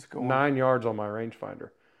where this is going. 9 yards on my rangefinder.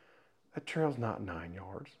 That trail's not 9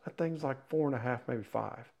 yards. That thing's like 4.5, maybe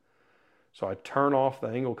 5. So I turn off the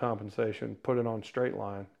angle compensation, put it on straight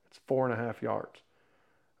line. It's 4.5 yards.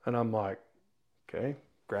 And I'm like, okay,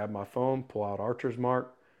 grab my phone, pull out Archer's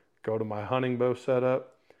Mark, go to my hunting bow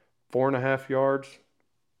setup, 4.5 yards,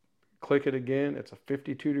 click it again. It's a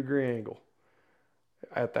 52-degree angle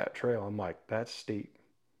at that trail. I'm like, that's steep.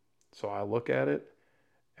 So I look at it,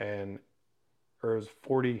 and it was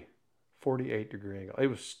 48-degree angle. It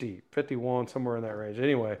was steep, 51, somewhere in that range.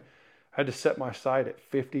 Anyway, I had to set my sight at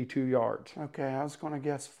 52 yards. Okay, I was going to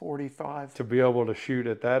guess 45. To be able to shoot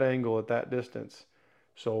at that angle at that distance.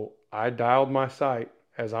 So I dialed my sight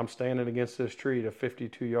as I'm standing against this tree to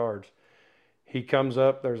 52 yards. He comes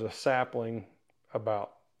up, there's a sapling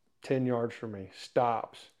about 10 yards from me,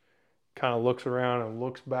 stops, kind of looks around and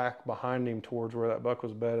looks back behind him towards where that buck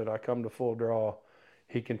was bedded. I come to full draw.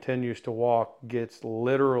 He continues to walk, gets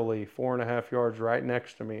literally 4.5 yards right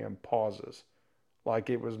next to me and pauses like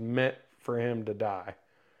it was meant for him to die.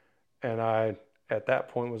 And I, at that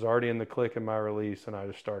point, was already in the click in my release, and I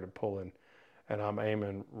just started pulling. And I'm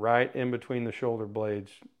aiming right in between the shoulder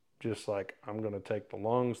blades, just like I'm going to take the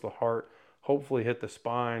lungs, the heart, hopefully hit the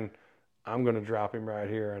spine. I'm going to drop him right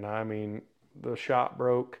here. And I mean, the shot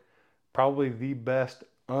broke. Probably the best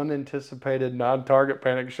unanticipated non-target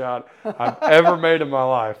panic shot I've ever made in my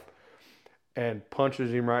life. And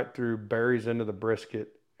punches him right through, buries into the brisket,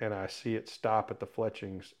 and I see it stop at the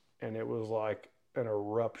fletchings. And it was like an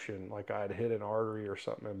eruption, like I had hit an artery or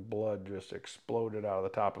something, and blood just exploded out of the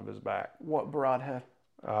top of his back. What broadhead?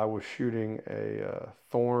 I was shooting a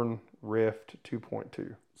Thorn Rift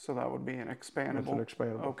 2.2. So that would be an expandable. It's an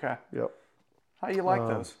expandable. Okay. Yep. How do you like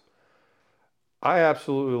those? I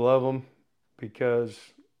absolutely love them because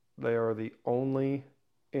they are the only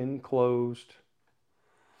enclosed,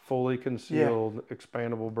 fully concealed,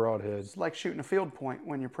 expandable broadheads. It's like shooting a field point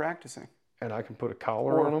when you're practicing. And I can put a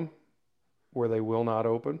collar on them where they will not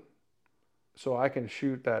open. So I can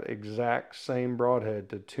shoot that exact same broadhead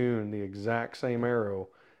to tune the exact same arrow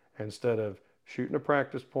instead of shooting a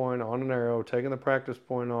practice point on an arrow, taking the practice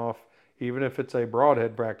point off, even if it's a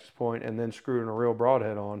broadhead practice point, and then screwing a real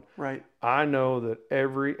broadhead on. Right. I know that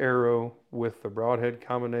every arrow with the broadhead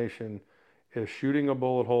combination is shooting a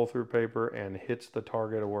bullet hole through paper and hits the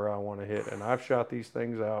target of where I want to hit. And I've shot these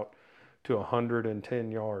things out to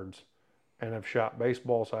 110 yards and have shot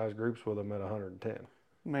baseball-sized groups with them at 110.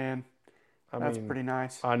 Man, that's pretty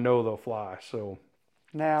nice. I know they'll fly. So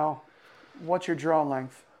now, what's your draw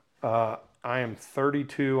length? I am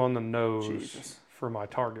 32 on the nose. Jesus. For my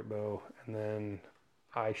target bow, and then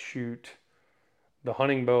I shoot the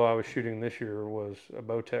hunting bow I was shooting this year was a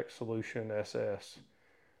Bowtech Solution SS,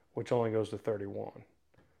 which only goes to 31.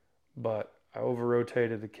 But I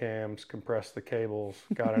over-rotated the cams, compressed the cables,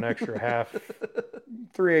 got an extra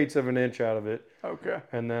 3/8 of an inch out of it. Okay.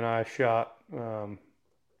 And then I shot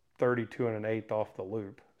 32 1/8 off the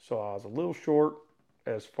loop. So I was a little short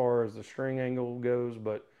as far as the string angle goes,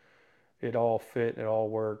 but it all fit, it all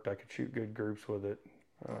worked. I could shoot good groups with it.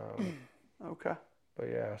 Okay. But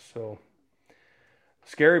yeah, so the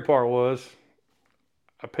scary part was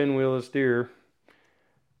I pinwheel this deer.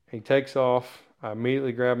 He takes off. I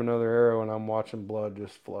immediately grab another arrow, and I'm watching blood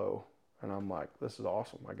just flow. And I'm like, this is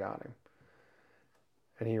awesome. I got him.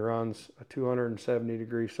 and he runs a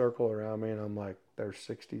 270-degree circle around me, and I'm like, there's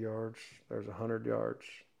 60 yards, there's 100 yards,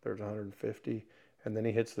 there's 150, and then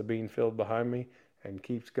he hits the bean field behind me and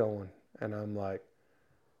keeps going, and I'm like,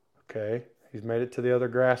 okay, he's made it to the other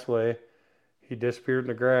grassway. He disappeared in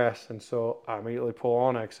the grass, and so I immediately pull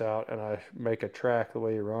Onyx out, and I make a track the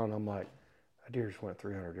way you run. I'm like, that deer just went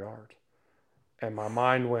 300 yards. And my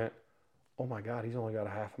mind went, oh my God, he's only got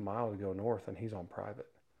a half a mile to go north, and he's on private.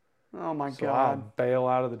 Oh my So God. I bail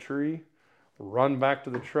out of the tree, run back to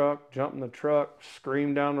the truck, jump in the truck,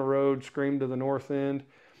 scream down the road, scream to the north end,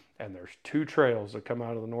 and there's 2 trails that come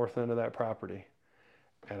out of the north end of that property.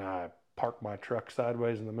 And I park my truck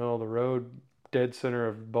sideways in the middle of the road, dead center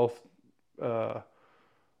of both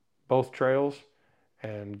trails,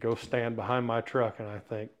 and go stand behind my truck. And I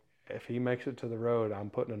think, if he makes it to the road, I'm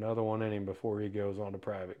putting another one in him before he goes on to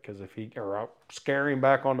private. Because or I'll scare him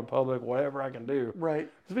back onto public, whatever I can do. Right.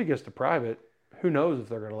 If he gets to private, who knows if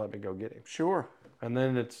they're going to let me go get him. Sure. And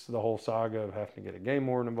then it's the whole saga of having to get a game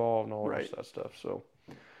warden involved and all Right. that stuff. So,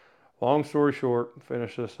 long story short,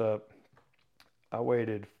 finish this up. I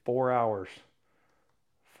waited 4 hours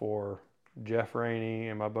for Jeff Rainey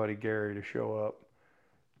and my buddy Gary to show up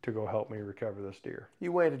to go help me recover this deer.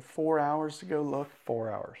 You waited 4 hours to go look?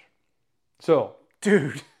 4 hours. So,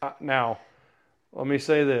 dude. Now, let me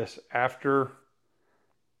say this. After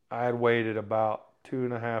I had waited about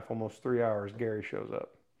 2.5, almost 3 hours, Gary shows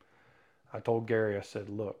up. I told Gary, I said,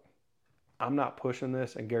 look, I'm not pushing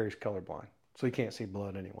this, and Gary's colorblind, so he can't see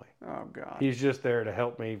blood anyway. Oh, God. He's just there to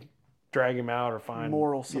help me drag him out or find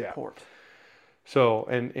moral support. Yeah. So,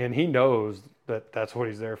 and he knows that that's what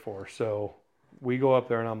he's there for. So we go up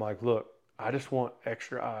there, and I'm like, look, I just want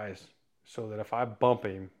extra eyes so that if I bump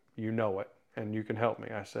him, you know it, and you can help me.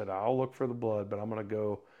 I said, I'll look for the blood, but I'm going to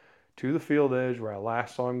go to the field edge where I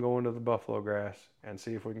last saw him go into the buffalo grass and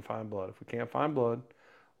see if we can find blood. If we can't find blood,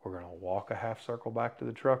 we're going to walk a half circle back to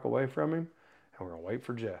the truck away from him, and we're going to wait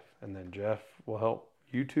for Jeff. And then Jeff will help.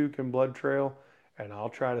 You two can blood trail, and I'll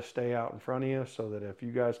try to stay out in front of you so that if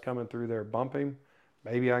you guys coming through there bump him,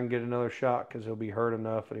 maybe I can get another shot because he'll be hurt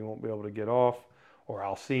enough that he won't be able to get off, or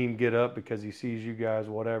I'll see him get up because he sees you guys,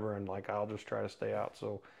 whatever, and I'll just try to stay out.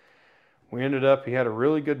 So we ended up, he had a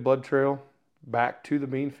really good blood trail back to the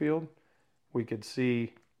bean field. We could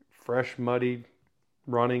see fresh, muddy,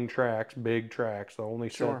 running tracks, big tracks, the only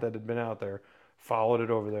Sure. set that had been out there. Followed it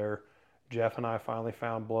over there. Jeff and I finally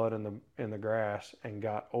found blood in the grass and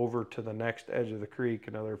got over to the next edge of the creek,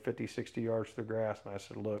 another 50, 60 yards to the grass. And I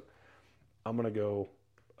said, look, I'm going to go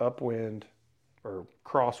upwind or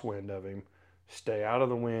crosswind of him, stay out of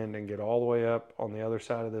the wind and get all the way up on the other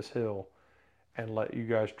side of this hill and let you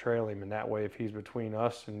guys trail him. And that way, if he's between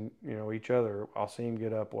us and, each other, I'll see him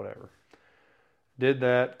get up, whatever. Did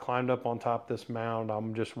that, climbed up on top of this mound.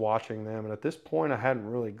 I'm just watching them. And at this point, I hadn't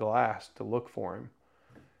really glassed to look for him.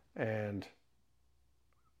 And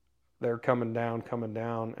they're coming down,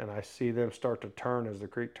 and I see them start to turn as the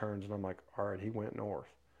creek turns. And I'm like, all right, he went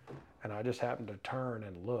north. And I just happened to turn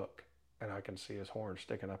and look, and I can see his horn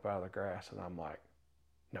sticking up out of the grass. And I'm like,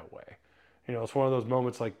 no way. It's one of those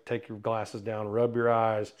moments like take your glasses down, rub your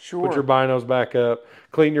eyes, Sure. put your binos back up,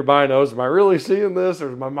 clean your binos. Am I really seeing this,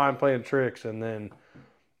 or is my mind playing tricks? And then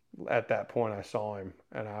at that point, I saw him,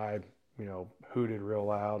 and I, hooted real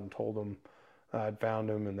loud and told them I'd found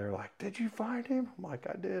him. And they're like, did you find him? I'm like,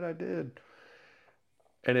 I did.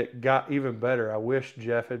 And it got even better. I wish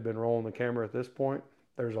Jeff had been rolling the camera at this point.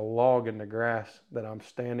 There's a log in the grass that I'm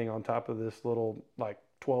standing on top of this little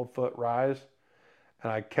 12-foot rise.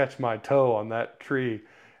 And I catch my toe on that tree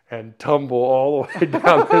and tumble all the way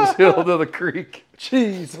down this hill to the creek.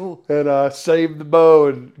 Jeez. And I saved the bow.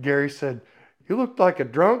 And Gary said, you looked like a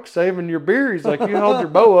drunk saving your beer. He's like, you held your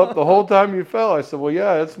bow up the whole time you fell. I said, well,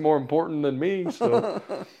 yeah, it's more important than me. So,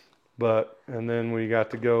 and then we got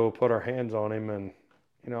to go put our hands on him. And,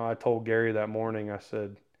 I told Gary that morning, I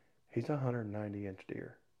said, he's a 190-inch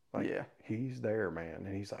deer. Yeah. He's there, man.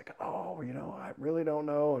 And he's like, oh, I really don't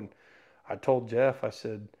know. And I told Jeff, I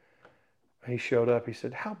said, he showed up, he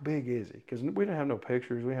said, how big is he? Because we didn't have no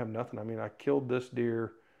pictures, we have nothing. I mean, I killed this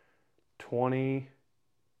deer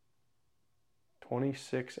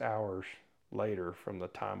 26 hours later from the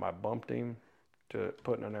time I bumped him to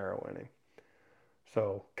putting an arrow in him.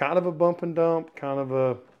 So kind of a bump and dump, kind of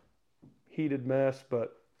a heated mess,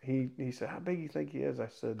 but he said, how big do you think he is? I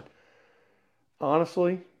said,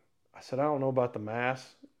 honestly, I don't know about the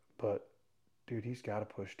mass, but dude, he's got to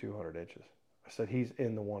push 200 inches. I said, he's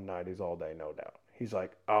in the 190s all day, no doubt. He's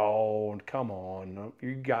like, oh, come on.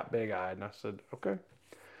 You got big-eyed. And I said, okay.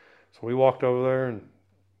 So we walked over there, and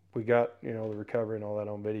we got, the recovery and all that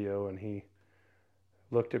on video. And he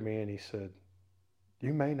looked at me, and he said,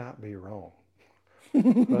 you may not be wrong.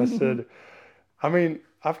 I said, I mean,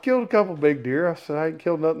 I've killed a couple big deer. I said, I ain't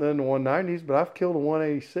killed nothing in the 190s, but I've killed a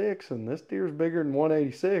 186, and this deer's bigger than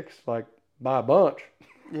 186, like by a bunch.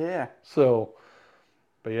 Yeah. So,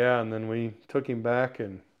 but yeah, and then we took him back,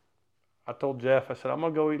 and I told Jeff, I said, I'm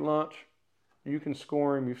going to go eat lunch. You can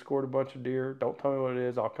score him. You've scored a bunch of deer. Don't tell me what it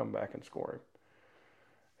is. I'll come back and score him.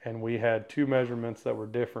 And we had 2 measurements that were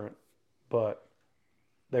different, but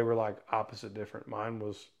they were like opposite different. Mine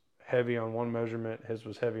was heavy on one measurement. His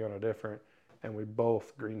was heavy on a different. And we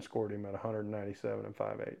both green scored him at 197 and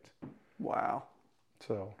 5/8. Wow.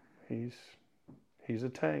 So he's a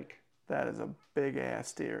tank. That is a big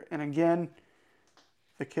ass deer. And again,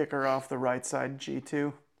 the kicker off the right side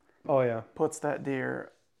G2 Oh yeah. puts that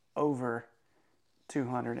deer over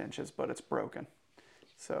 200 inches, but it's broken.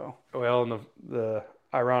 So, Well, and the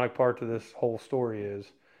ironic part to this whole story is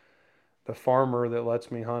the farmer that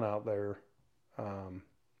lets me hunt out there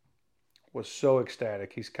was so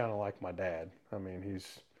ecstatic. He's kind of like my dad. I mean,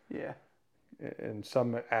 he's yeah. in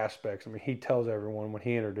some aspects. I mean, he tells everyone when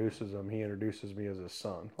he introduces them, he introduces me as his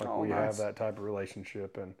son. Like Oh, we nice. have that type of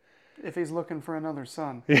relationship. And If he's looking for another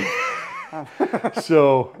son.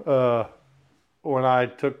 so when I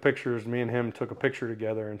took pictures, me and him took a picture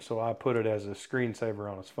together, and so I put it as a screensaver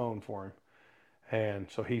on his phone for him. And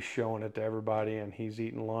so he's showing it to everybody, and he's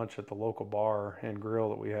eating lunch at the local bar and grill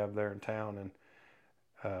that we have there in town, and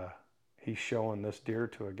he's showing this deer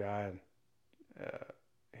to a guy, and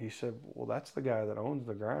he said, well, that's the guy that owns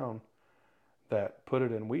the ground that put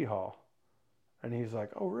it in Weehaw. And he's like,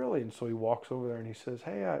 oh, really? And so he walks over there and he says,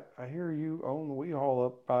 hey, I hear you own the Weehaw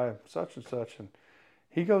up by such and such. And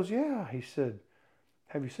he goes, yeah. He said,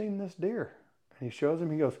 have you seen this deer? And he shows him.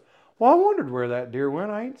 He goes, well, I wondered where that deer went.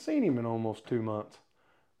 I ain't seen him in almost 2 months.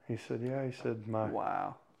 He said, yeah. He said,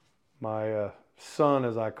 Wow. my son,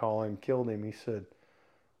 as I call him, killed him. He said,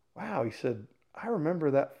 wow. He said, I remember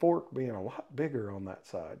that fork being a lot bigger on that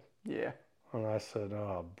side. Yeah. And I said,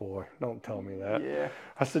 oh, boy, don't tell me that. Yeah.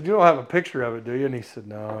 I said, you don't have a picture of it, do you? And he said,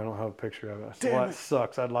 no, I don't have a picture of it. I said, Damn well, it. that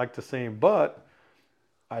sucks. I'd like to see him. But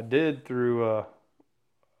I did through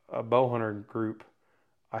a bow hunter group.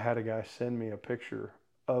 I had a guy send me a picture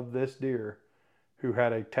of this deer who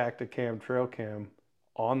had a Tacticam trail cam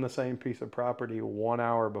on the same piece of property 1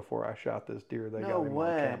 hour before I shot this deer. They No got him on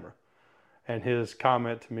way. camera. And his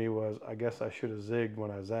comment to me was, I guess I should have zigged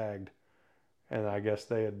when I zagged. And I guess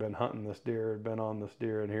they had been hunting this deer, had been on this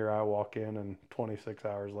deer, and here I walk in, and 26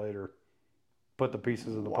 hours later, put the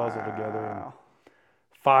pieces of the puzzle together. And Wow.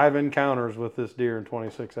 5 encounters with this deer in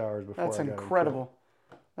 26 hours before That's I got him killed. incredible.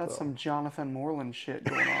 That's So. some Jonathan Moreland shit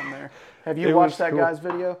going on there. Have you It watched was that cool. guy's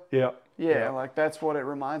video? Yeah. Yeah, like that's what it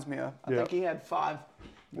reminds me of. I Yeah. think he had 5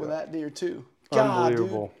 with that deer too. God,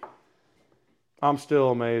 Unbelievable. dude. I'm still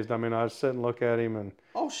amazed. I mean, I sit and look at him, and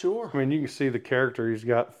Oh, sure. I mean, you can see the character. He's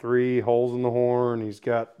got 3 holes in the horn. He's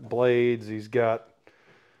got blades. He's got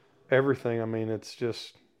everything. I mean, it's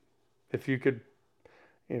just, if you could,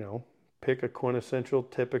 pick a quintessential,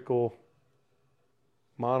 typical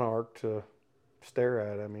monarch to stare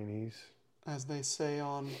at. I mean, he's... As they say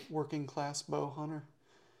on Working Class Bow Hunter,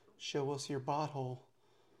 show us your botthole.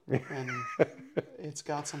 And it's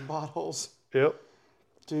got some bottholes. Yep.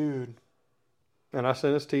 Dude. And I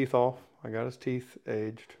sent his teeth off. I got his teeth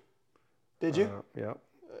aged. Did you? Yep.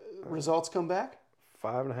 Results come back?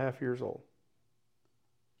 5.5 years old.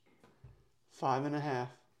 5.5.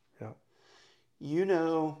 Yep.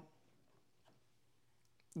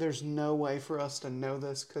 There's no way for us to know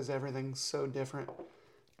this because everything's so different.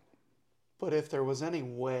 But if there was any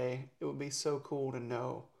way, it would be so cool to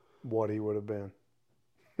know. What he would have been.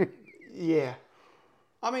 Yeah.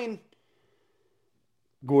 I mean...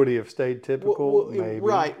 Would he have stayed typical? Maybe.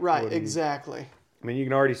 Right, Would he- exactly. I mean, you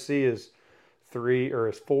can already see his 4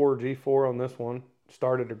 G4 on this one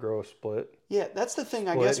started to grow a split. Yeah, that's the thing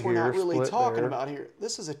I Split guess we're not here, really split talking there. about here.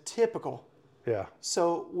 This is a typical. Yeah.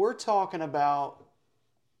 So we're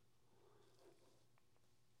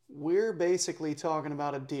basically talking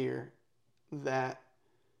about a deer that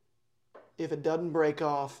if it doesn't break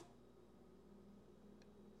off,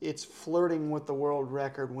 it's flirting with the world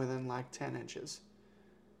record within like 10 inches.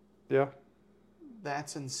 Yeah.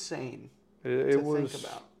 That's insane It to was, think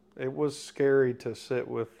about. It was scary to sit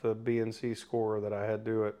with the BNC scorer that I had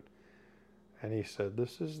do it. And he said,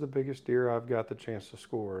 this is the biggest deer I've got the chance to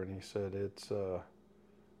score. And he said, it's,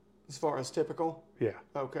 As far as typical? yeah.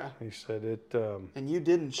 Okay. He said it, And you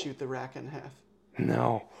didn't shoot the rack in half.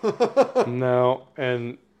 no, no.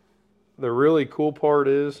 And the really cool part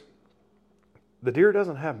is the deer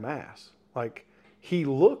doesn't have mass. Like, he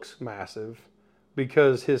looks massive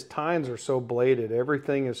because his tines are so bladed.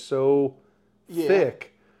 Everything is so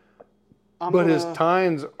thick. But his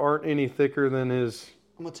tines aren't any thicker than his...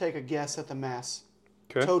 I'm going to take a guess at the mass.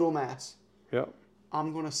 Okay. Total mass. Yep.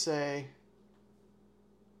 I'm going to say...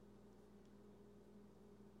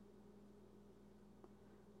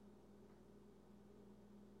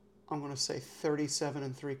 I'm going to say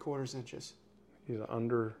 37 3/4 inches.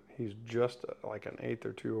 He's just like an eighth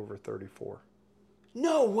or two over 34.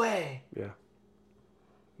 No way! Yeah.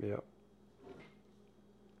 Yep.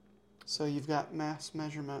 So you've got mass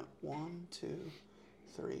measurement 1, 2,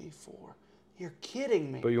 3, 4. You're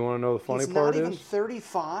kidding me. But you want to know the funny He's part not even is?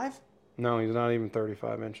 35? No, he's not even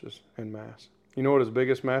 35 inches in mass. You know what his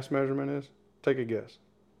biggest mass measurement is? Take a guess.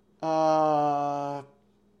 5.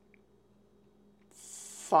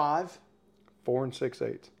 4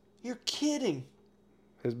 6/8. You're kidding.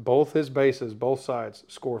 Both his bases, both sides,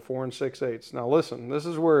 score 4 6/8. Now listen, this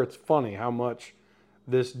is where it's funny how much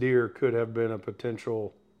this deer could have been a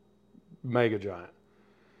potential mega giant.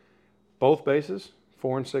 Both bases,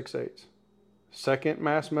 4 6/8. Second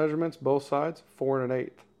mass measurements, both sides, 4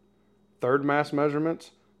 1/8. Third mass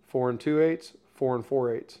measurements, 4 2/8, 4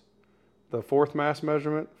 4/8. The fourth mass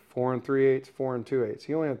measurement, 4 3/8, 4 2/8.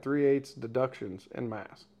 He only had 3/8 deductions in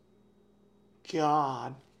mass.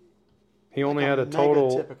 God. He only had a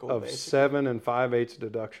total of 7 5/8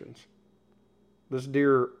 deductions. This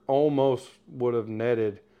deer almost would have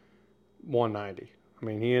netted 190. I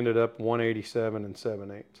mean, he ended up 187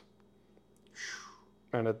 7/8.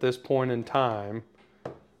 And at this point in time,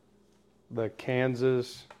 the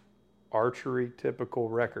Kansas archery typical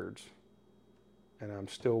records, and I'm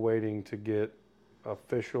still waiting to get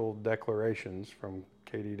official declarations from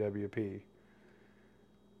KDWP.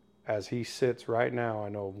 As he sits right now, I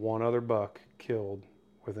know of one other buck killed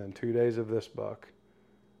within 2 days of this buck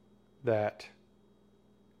that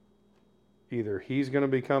either he's going to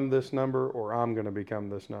become this number or I'm going to become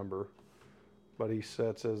this number. But he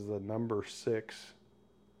sits as the number 6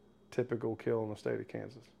 typical kill in the state of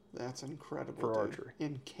Kansas. That's incredible. For dude. archery.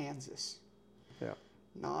 In Kansas. Yeah.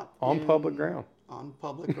 Not on public ground. On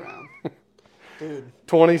public ground. Dude.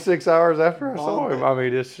 26 hours after I saw him. I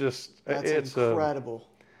mean, it's just... That's incredible.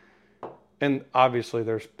 And obviously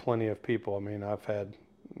there's plenty of people. I mean, I've had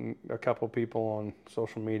a couple people on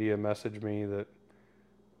social media message me that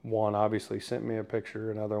one obviously sent me a picture.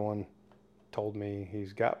 Another one told me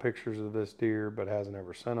he's got pictures of this deer but hasn't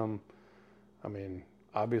ever sent them. I mean,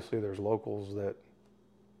 obviously there's locals that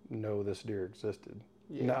know this deer existed.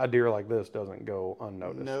 Yeah. A deer like this doesn't go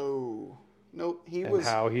unnoticed. No. Nope. And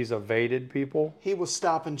how he's evaded people. He was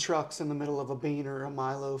stopping trucks in the middle of a bean or a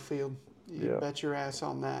Milo field. You bet your ass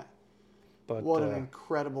on that. But, what an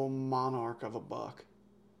incredible monarch of a buck.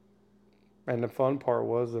 And the fun part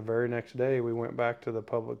was the very next day we went back to the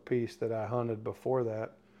public piece that I hunted before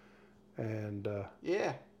that and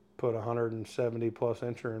put a 170 plus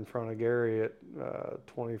incher in front of Gary at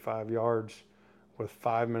 25 yards with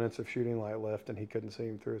 5 minutes of shooting light left, and he couldn't see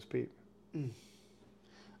him through his peep.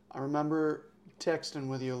 I remember texting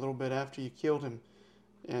with you a little bit after you killed him,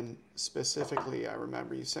 and specifically I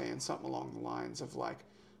remember you saying something along the lines of like,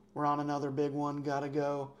 we're on another big one, gotta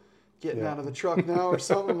go, getting out of the truck now or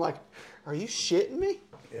something. I'm like, are you shitting me?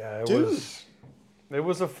 Yeah, it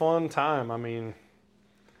was a fun time. I mean,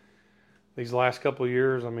 these last couple of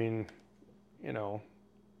years, I mean, you know,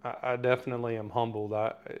 I definitely am humbled.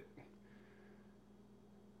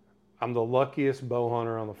 I'm the luckiest bow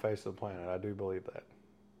hunter on the face of the planet. I do believe that.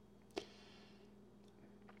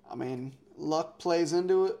 I mean, luck plays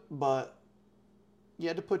into it, but you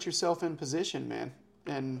had to put yourself in position, man.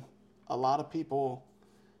 And a lot of people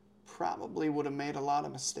probably would have made a lot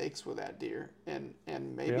of mistakes with that deer. And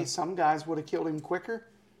maybe some guys would have killed him quicker.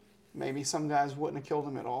 Maybe some guys wouldn't have killed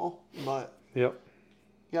him at all. But you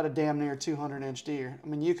got a damn near 200-inch deer. I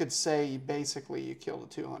mean, you could say basically you killed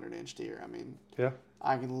a 200-inch deer. I mean,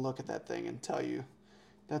 I can look at that thing and tell you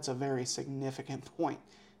that's a very significant point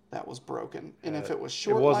that was broken. And if it was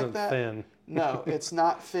short like that, thin. No, it's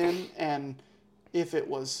not thin. And if it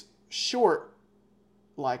was short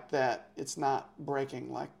like that, it's not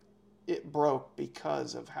breaking like it broke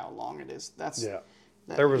because of how long it is.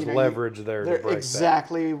 There was leverage there to break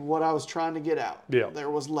exactly what I was trying to get out. Yeah. There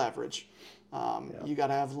was leverage. You got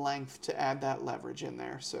to have length to add that leverage in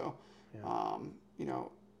there. So, you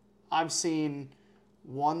know, I've seen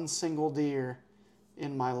one single deer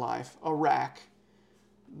in my life, a rack,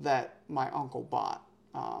 that my uncle bought.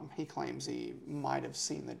 He claims he might have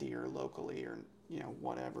seen the deer locally or, you know,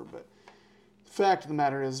 whatever. But the fact of the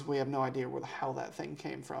matter is we have no idea how that thing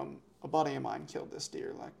came from. A buddy of mine killed this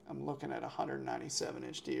deer. Like, I'm looking at a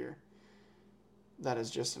 197-inch deer that is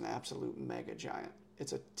just an absolute mega giant.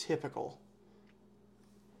 It's a typical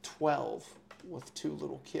 12 with 2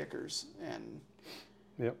 little kickers, and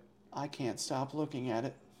Yep. I can't stop looking at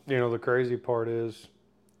it. You know, the crazy part is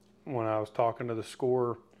when I was talking to the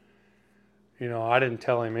scorer, you know, I didn't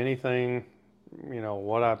tell him anything, you know,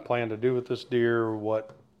 what I planned to do with this deer,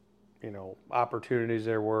 what, you know, opportunities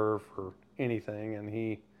there were for anything. And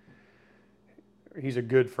he's a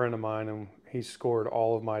good friend of mine, and he scored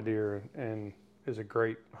all of my deer and is a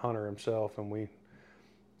great hunter himself. And we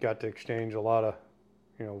got to exchange a lot of,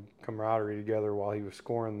 you know, camaraderie together while he was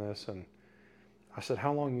scoring this. And I said,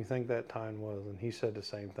 how long do you think that time was? And he said the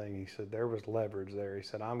same thing. He said, there was leverage there. He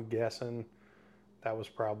said, I'm guessing that was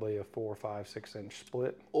probably a 4, 5, 6 inch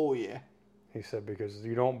split. Oh, yeah. He said, because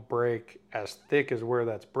you don't break as thick as where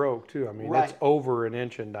that's broke, too. I mean, Right. It's over an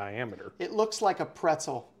inch in diameter. It looks like a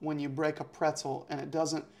pretzel when you break a pretzel, and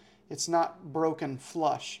it's not broken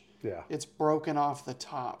flush. Yeah. It's broken off the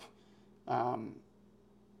top.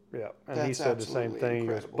 Yeah. And he That's said the same absolutely thing. He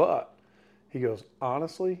goes, incredible. but he goes,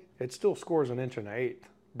 honestly, it still scores an inch and an eighth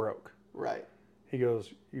broke. Right. He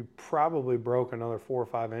goes, you probably broke another 4 or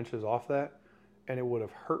 5 inches off that, and it would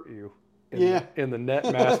have hurt you in the net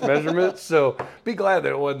mass measurement. So be glad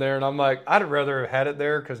that it wasn't there. And I'm like, I'd rather have had it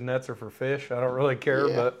there because nets are for fish. I don't really care,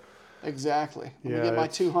 Yeah. but Exactly. Let me Yeah, get my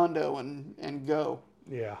it's- 2 hundo and go.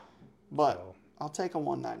 yeah. But So, I'll take a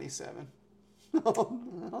 197.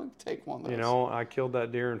 I'll take one of those. you know, I killed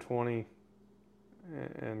that deer in 20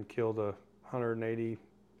 and killed a 180.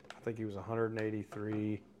 I think he was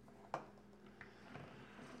 183.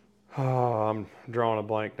 Oh, I'm drawing a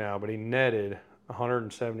blank now, but he netted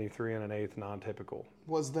 173 and an eighth non-typical.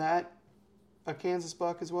 Was that a Kansas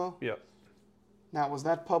buck as well? Yep. Now, was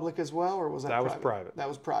that public as well, or was that private? That was private. That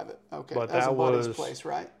was private. Okay. But That's that a buddy's was- place,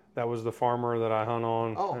 right? That was the farmer that I hunt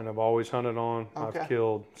on Oh. and have always hunted on. Okay. I've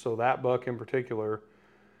killed, so that buck in particular,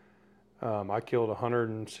 I killed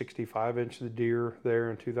 165 inch deer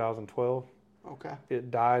there in 2012. Okay.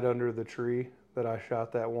 It died under the tree that I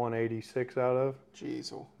shot that 186 out of.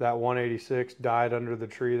 Jeez. Oh. That 186 died under the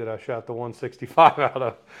tree that I shot the 165 out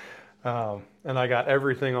of. And I got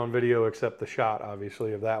everything on video except the shot,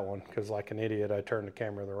 obviously, of that one, because like an idiot, I turned the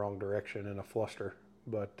camera the wrong direction in a fluster.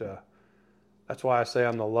 But that's why I say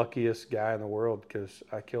I'm the luckiest guy in the world, because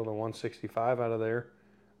I killed a 165 out of there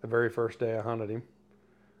the very first day I hunted him.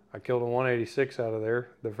 I killed a 186 out of there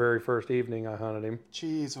the very first evening I hunted him.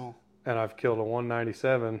 Jeez. Oh. And I've killed a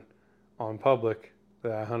 197 on public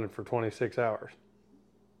that I hunted for 26 hours.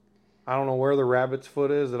 I don't know where the rabbit's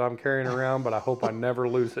foot is that I'm carrying around, but I hope I never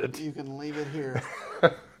lose it. You can leave it here.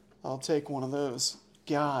 I'll take one of those.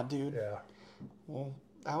 God, dude. Yeah. Well,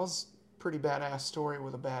 that was a pretty badass story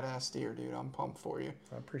with a badass deer, dude. I'm pumped for you.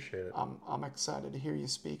 I appreciate it. I'm excited to hear you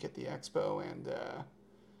speak at the expo and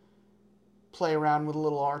play around with a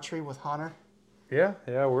little archery with Hunter. Yeah,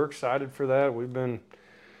 we're excited for that. We've been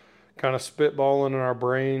kind of spitballing in our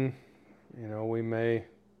brain. You know, we may,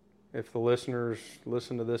 if the listeners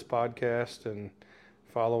listen to this podcast and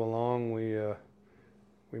follow along, we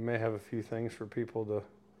may have a few things for people to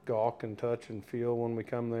gawk and touch and feel when we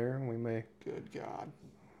come there. We may. Good God.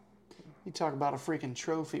 You talk about a freaking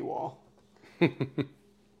trophy wall.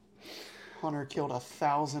 Hunter killed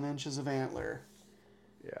 1,000 inches of antler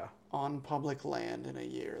Yeah. on public land in a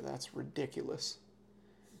year. That's ridiculous.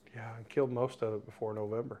 Yeah, I killed most of it before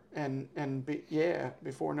November.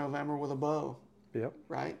 Before November with a bow, Yep.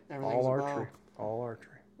 right? Everything's All a archery. bow. All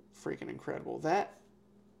archery. Freaking incredible. That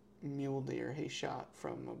mule deer he shot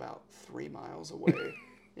from about 3 miles away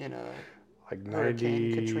in a Like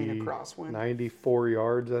Hurricane Katrina crosswind. 94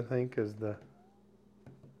 yards, I think, is the.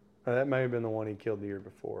 That may have been the one he killed the year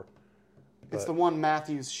before. It's But, the one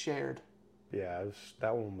Matthews shared. Yeah,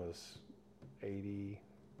 that one was 80,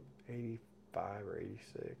 85 or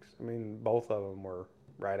 86. I mean, both of them were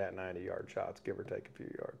right at 90-yard shots, give or take a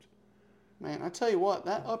few yards. Man, I tell you what,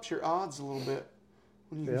 that ups your odds a little bit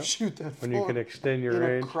when you Yeah. shoot that When you far can extend your in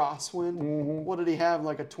range. a crosswind. Mhm. What did he have,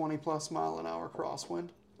 like a 20-plus mile-an-hour crosswind?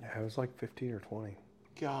 Yeah, it was like 15 or 20.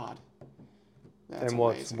 God. That's And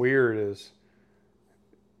what's amazing. weird is,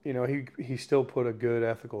 you know, he still put a good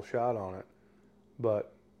ethical shot on it,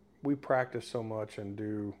 but we practice so much and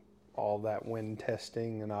do all that wind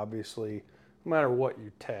testing, and obviously, no matter what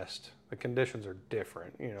you test, the conditions are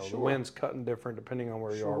different. You know, Sure. the wind's cutting different depending on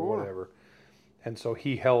where you are, Sure. whatever. And so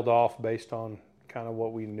he held off based on kind of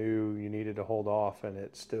what we knew you needed to hold off, and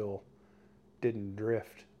it still didn't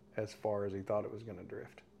drift as far as he thought it was going to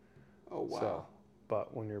drift. Oh, wow. So,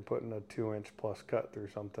 but when you're putting a 2-inch plus cut through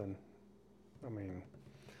something, I mean,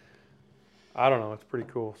 I don't know. It's pretty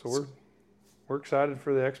cool. So we're excited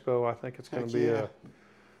for the expo. I think it's going to be Heck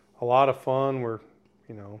a lot of fun. We're,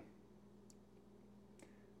 you know,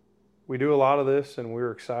 we do a lot of this, and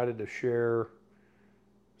we're excited to share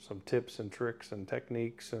some tips and tricks and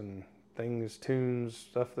techniques and things, tunes,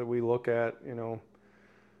 stuff that we look at.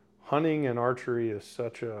 Hunting and archery is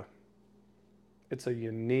it's a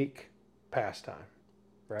unique pastime,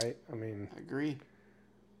 right? I mean, I agree.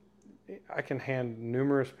 I can hand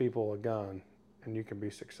numerous people a gun and you can be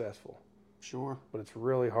successful. Sure. But it's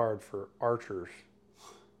really hard for archers.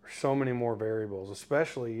 There's so many more variables,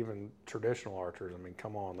 especially even traditional archers. I mean,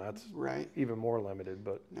 come on, that's right. Even more limited.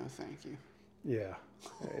 But no, thank you. Yeah,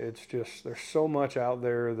 it's just there's so much out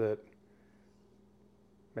there that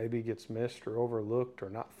maybe gets missed or overlooked or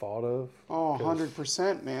not thought of. Oh,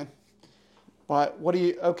 100%, man. But what do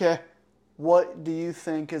you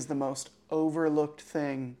think is the most overlooked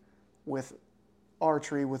thing with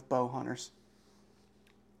archery with bow hunters?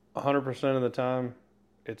 100% of the time,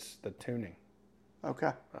 it's the tuning.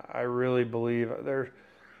 Okay. I really believe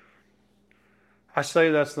I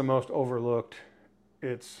say that's the most overlooked.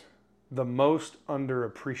 It's the most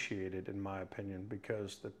underappreciated, in my opinion,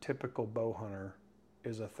 because the typical bow hunter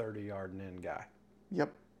is a 30-yard and in guy.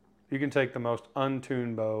 Yep. You can take the most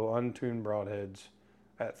untuned bow, untuned broadheads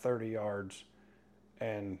at 30 yards,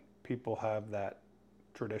 and people have that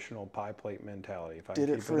traditional pie plate mentality. If I Did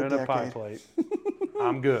keep it for it a in a decade. pie plate,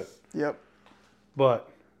 I'm good. Yep.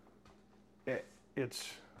 But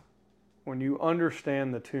it's when you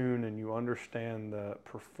understand the tune and you understand the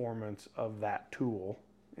performance of that tool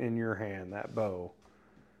in your hand, that bow,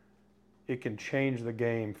 it can change the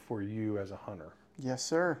game for you as a hunter. Yes,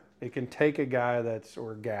 sir. It can take a guy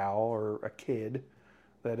or a gal or a kid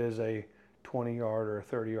that is a 20-yard or a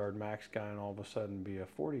 30-yard max guy and all of a sudden be a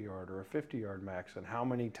 40-yard or a 50-yard max. And how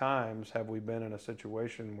many times have we been in a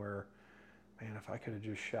situation where, man, if I could have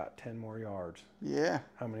just shot 10 more yards, yeah,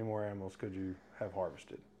 how many more animals could you have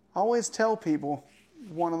harvested? I always tell people,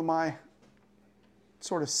 one of my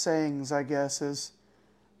sort of sayings, I guess, is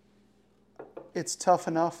it's tough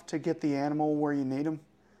enough to get the animal where you need them.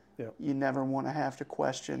 Yep. You never want to have to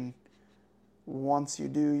question, once you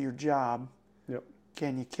do your job, Yep.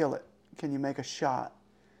 Can you kill it? Can you make a shot?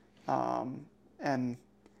 And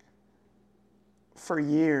for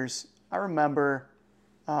years, I remember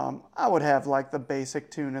I would have like the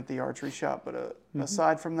basic tune at the archery shop, but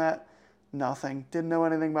aside from that, nothing. Didn't know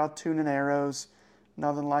anything about tuning arrows,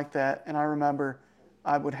 nothing like that. And I remember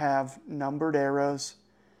I would have numbered arrows,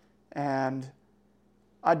 and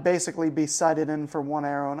I'd basically be sighted in for one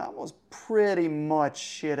arrow, and I was pretty much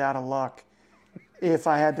shit out of luck if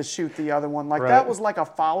I had to shoot the other one. Like, Right. that was like a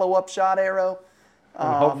follow-up shot arrow.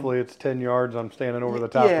 And hopefully it's 10 yards, I'm standing over the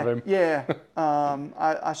top of him. Yeah.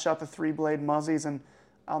 I shot the 3-blade muzzies, and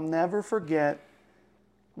I'll never forget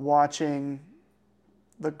watching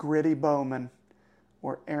the Gritty Bowman,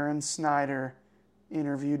 where Aaron Snyder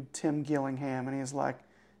interviewed Tim Gillingham, and he's like,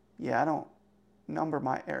 yeah, I don't number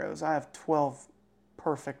my arrows. I have 12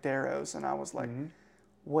 perfect arrows. And I was like,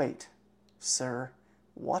 wait, sir,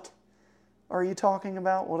 what are you talking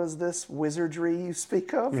about? What is this wizardry you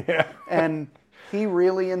speak of? Yeah. And he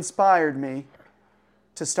really inspired me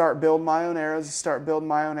to start building my own arrows,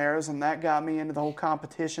 and that got me into the whole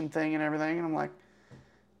competition thing and everything. And I'm like,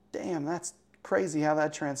 damn, that's crazy how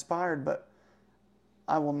that transpired. But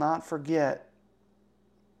I will not forget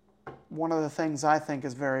one of the things I think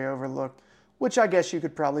is very overlooked, which I guess you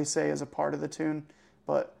could probably say is a part of the tune,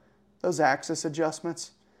 but those axis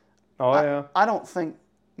adjustments. Oh, yeah. I don't think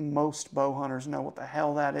most bow hunters know what the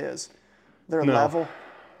hell that is. They're No. level.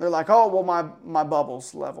 They're like, oh, well, my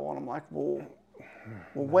bubble's level. And I'm like, well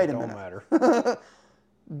wait a minute. Don't matter.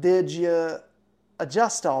 Did you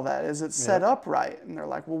adjust all that? Is it set up right? And they're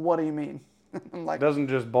like, well, what do you mean? I'm like, It doesn't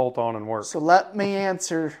just bolt on and work. so let me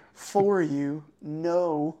answer for you.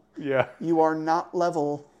 No, Yeah. you are not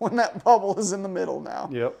level when that bubble is in the middle now.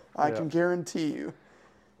 Yep. I Yep. can guarantee you.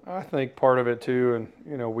 I think part of it too,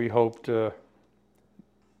 and we hope to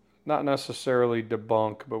not necessarily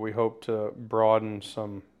debunk, but we hope to broaden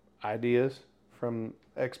some ideas from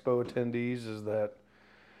expo attendees, is that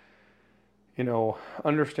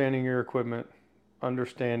understanding your equipment,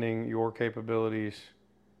 understanding your capabilities,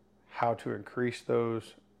 how to increase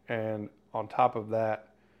those, and on top of that,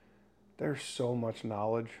 there's so much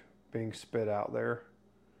knowledge being spit out there,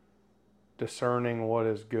 discerning what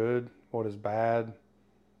is good, what is bad,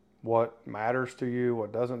 what matters to you,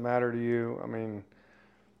 what doesn't matter to you. I mean,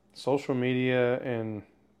 social media and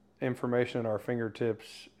information at our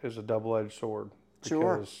fingertips is a double-edged sword.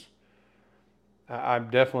 Sure. Because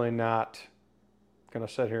I'm definitely not going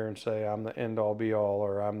to sit here and say I'm the end-all be-all,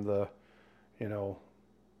 or I'm the,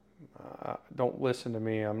 don't listen to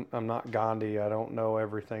me. I'm not Gandhi. I don't know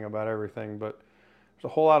everything about everything. But there's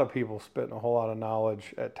a whole lot of people spitting a whole lot of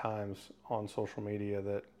knowledge at times on social media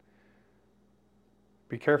that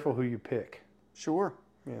be careful who you pick. Sure.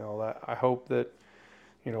 You know, that I hope that,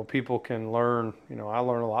 you know, people can learn. You know, I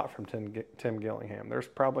learn a lot from Tim Gillingham. There's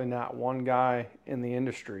probably not one guy in the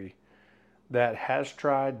industry that has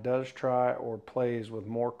tried, does try, or plays with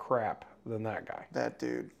more crap than that guy. That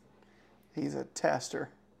dude. He's a tester.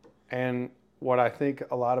 And what I think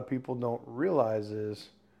a lot of people don't realize is,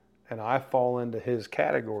 and I fall into his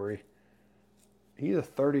category, he's a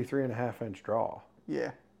 33.5-inch draw.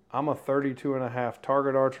 Yeah. I'm a 32.5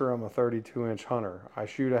 target archer. I'm a 32-inch hunter. I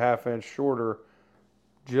shoot a half-inch shorter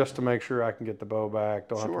just to make sure I can get the bow back.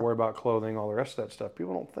 Don't have to worry about clothing, all the rest of that stuff.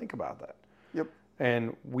 People don't think about that. Yep.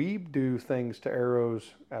 And we do things to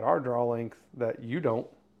arrows at our draw length that you don't.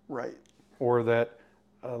 Right. Or that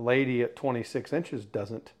a lady at 26 inches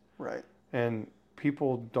doesn't. Right. And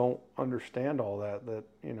people don't understand all that,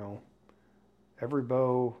 you know, every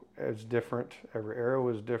bow is different, every arrow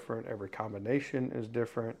is different, every combination is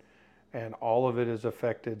different, and all of it is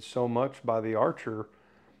affected so much by the archer.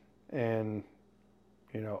 And,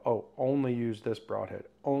 you know, oh, only use this broadhead,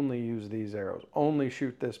 only use these arrows, only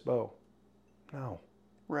shoot this bow. No.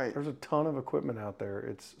 Right. There's a ton of equipment out there.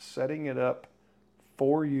 It's setting it up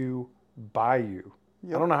for you, by you.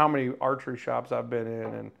 Yep. I don't know how many archery shops I've been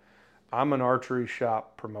in, and I'm an archery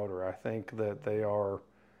shop promoter. I think that they are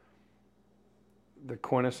the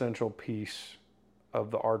quintessential piece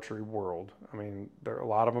of the archery world. I mean, a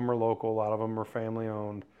lot of them are local, a lot of them are family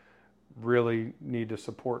owned. Really need to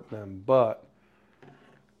support them, but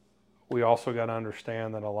we also got to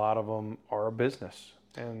understand that a lot of them are a business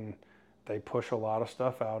and they push a lot of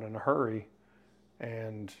stuff out in a hurry,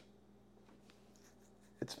 and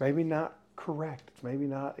it's maybe not correct. It's maybe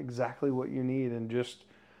not exactly what you need, and just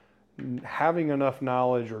having enough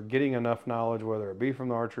knowledge or getting enough knowledge, whether it be from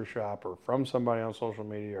the archer shop or from somebody on social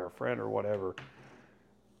media or a friend or whatever,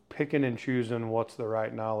 picking and choosing what's the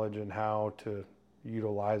right knowledge and how to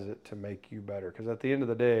utilize it to make you better. Because at the end of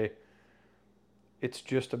the day, it's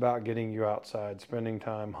just about getting you outside, spending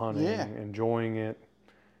time hunting, enjoying it.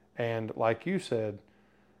 And like you said,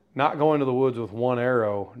 not going to the woods with one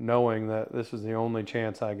arrow, knowing that this is the only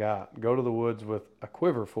chance I got. Go to the woods with a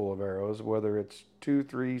quiver full of arrows, whether it's 2,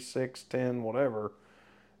 3, 6, 10, whatever,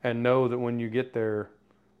 and know that when you get there,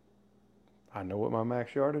 I know what my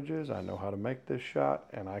max yardage is, I know how to make this shot,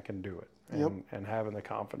 and I can do it. And having the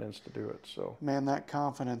confidence to do it. So, man, that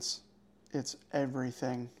confidence, it's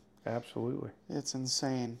everything. Absolutely. It's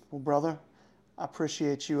insane. Well, brother, I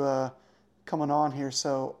appreciate you coming on here.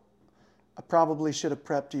 So I probably should have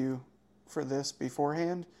prepped you for this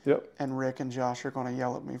beforehand. Yep. And Rick and Josh are going to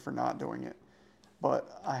yell at me for not doing it.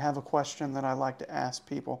 But I have a question that I like to ask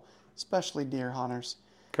people, especially deer hunters.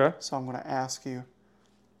 Okay. So I'm going to ask you,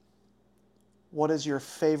 what is your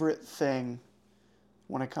favorite thing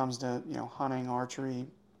when it comes to, you know, hunting, archery,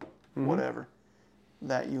 whatever,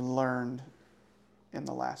 that you learned in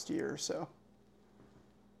the last year or so?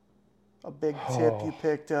 A big tip you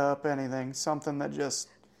picked up, anything, something that just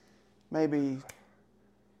maybe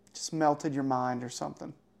just melted your mind or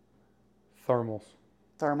something. Thermals.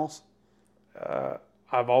 Thermals?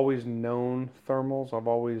 I've always known thermals. I've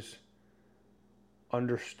always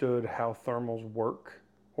understood how thermals work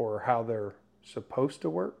or how they're supposed to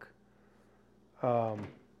work.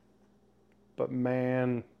 But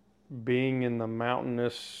man, being in the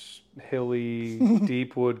mountainous, hilly,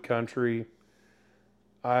 deep wood country,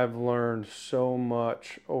 I've learned so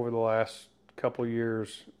much over the last couple of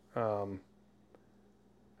years. And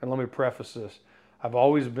let me preface this. I've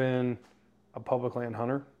always been a public land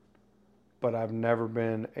hunter, but I've never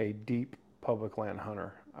been a deep public land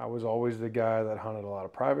hunter. I was always the guy that hunted a lot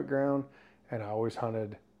of private ground, and I always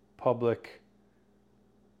hunted public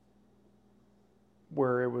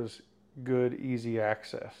where it was good, easy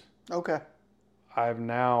access. Okay. I've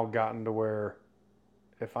now gotten to where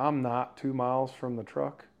if I'm not 2 miles from the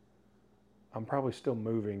truck, I'm probably still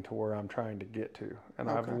moving to where I'm trying to get to. And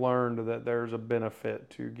I've learned that there's a benefit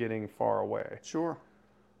to getting far away. Sure.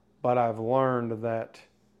 But I've learned that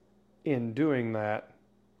in doing that,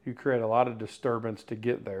 you create a lot of disturbance to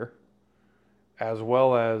get there, as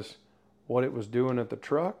well as what it was doing at the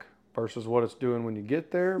truck versus what it's doing when you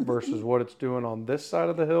get there versus what it's doing on this side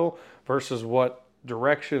of the hill versus what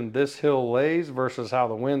direction this hill lays versus how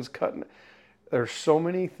the wind's cutting. There's so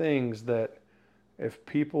many things that if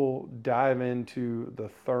people dive into the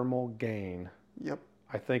thermal gain,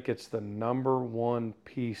 I think it's the number one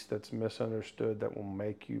piece that's misunderstood that will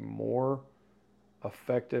make you more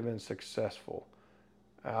effective and successful.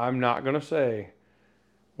 I'm not going to say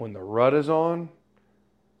when the rut is on,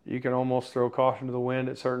 you can almost throw caution to the wind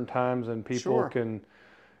at certain times, and people Sure. can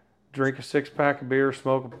drink a 6-pack of beer,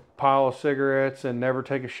 smoke a pile of cigarettes, and never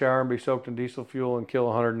take a shower and be soaked in diesel fuel and kill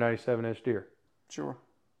a 197-inch deer. Sure.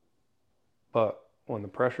 But when the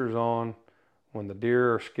pressure's on, when the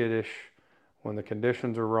deer are skittish, when the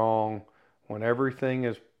conditions are wrong, when everything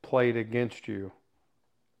is played against you,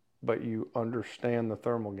 but you understand the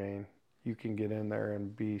thermal gain, you can get in there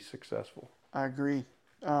and be successful. I agree.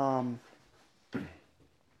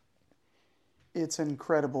 It's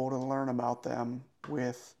incredible to learn about them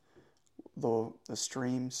with the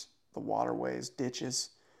streams, the waterways,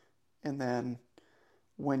 ditches, and then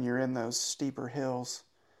when you're in those steeper hills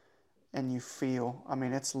and you feel, I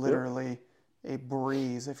mean, it's literally a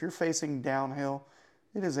breeze. If you're facing downhill,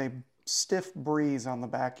 it is a stiff breeze on the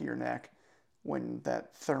back of your neck when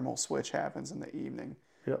that thermal switch happens in the evening.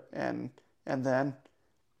 Yep. And then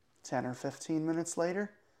 10 or 15 minutes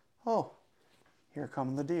later, oh, here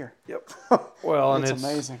come the deer. Yep. Well, and it's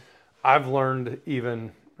amazing. I've learned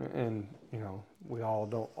even, and we all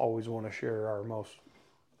don't always want to share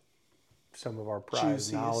some of our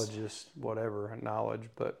prized knowledge, whatever knowledge,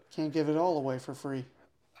 but can't give it all away for free.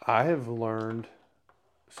 I have learned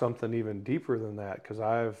something even deeper than that, because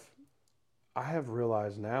I have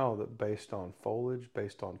realized now that based on foliage,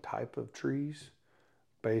 based on type of trees,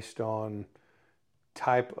 based on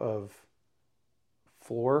type of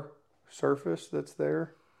floor surface that's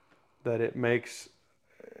there, that it makes,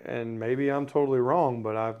 and maybe I'm totally wrong,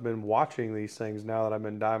 but I've been watching these things now that I've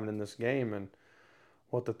been diving in this game, and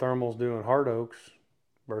what the thermals do in hard oaks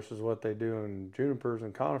versus what they do in junipers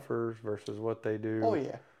and conifers versus what they do. Oh,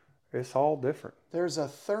 yeah. It's all different. There's a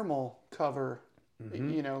thermal cover,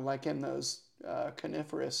 like in those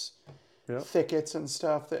coniferous thickets and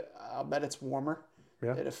stuff, that I'll bet it's warmer.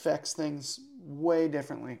 Yeah. It affects things way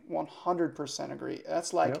differently. 100% agree.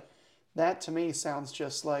 That's like, that to me sounds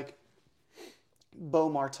just like Bo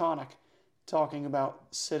Martonic talking about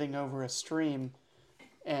sitting over a stream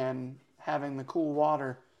and having the cool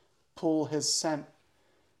water pull his scent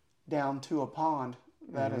down to a pond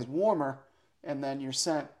that is warmer, and then your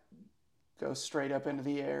scent goes straight up into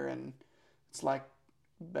the air, and it's like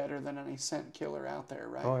better than any scent killer out there,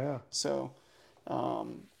 right? Oh, yeah. So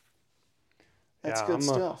that's good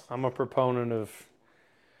stuff. I'm a proponent of,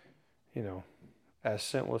 as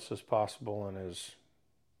scentless as possible and as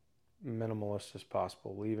minimalist as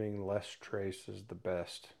possible. Leaving less trace is the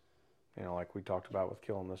best, like we talked about with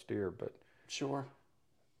killing this deer. But sure,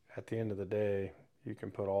 at the end of the day, you can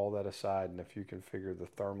put all that aside, and if you can figure the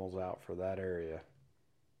thermals out for that area,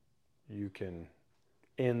 you can,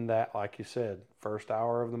 in that, like you said, first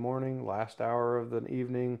hour of the morning, last hour of the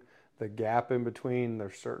evening, the gap in between,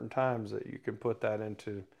 there's certain times that you can put that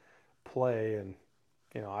into play. And,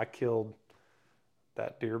 I killed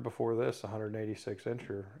that deer before this, 186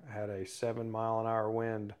 incher, had a 7-mile-an-hour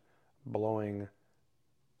wind blowing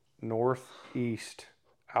northeast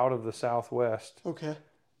out of the southwest. Okay.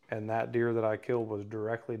 And that deer that I killed was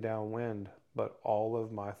directly downwind, but all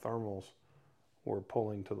of my thermals were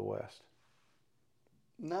pulling to the west.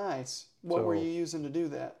 Nice. What were you using to do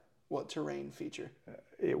that? What terrain feature?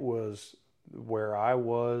 It was where I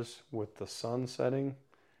was with the sun setting.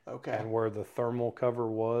 Okay. And where the thermal cover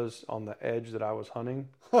was on the edge that I was hunting.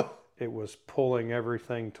 It was pulling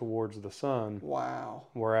everything towards the sun. Wow.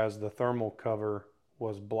 Whereas the thermal cover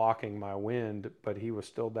was blocking my wind, but he was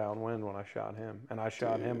still downwind when I shot him. And I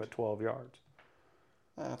shot him at 12 yards.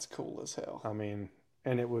 That's cool as hell. I mean,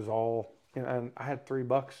 and it was all, and I had 3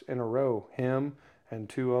 bucks in a row. Him and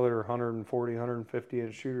 2 other 140, 150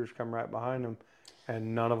 inch shooters come right behind him,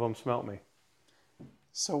 and none of them smelt me.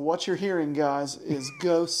 So what you're hearing, guys, is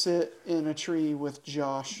go sit in a tree with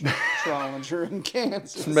Josh Trolinger in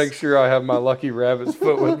Kansas. Make sure I have my lucky rabbit's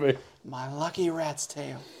foot with me. My lucky rat's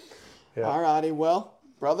tail. Yeah. All righty. Well,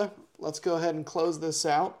 brother, let's go ahead and close this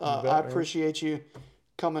out. I appreciate you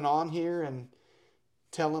coming on here and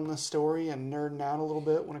telling the story and nerding out a little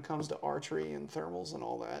bit when it comes to archery and thermals and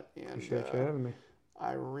all that. And appreciate you having me.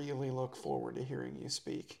 I really look forward to hearing you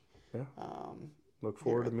speak. Yeah. Look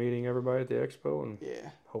forward to meeting everybody at the expo, and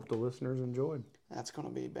hope the listeners enjoyed. That's going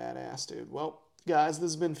to be badass, dude. Well, guys,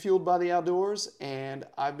 this has been Fueled by the Outdoors, and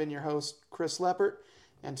I've been your host, Chris Leppert,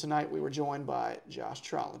 and tonight we were joined by Josh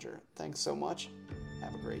Trolinger. Thanks so much.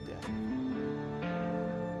 Have a great day.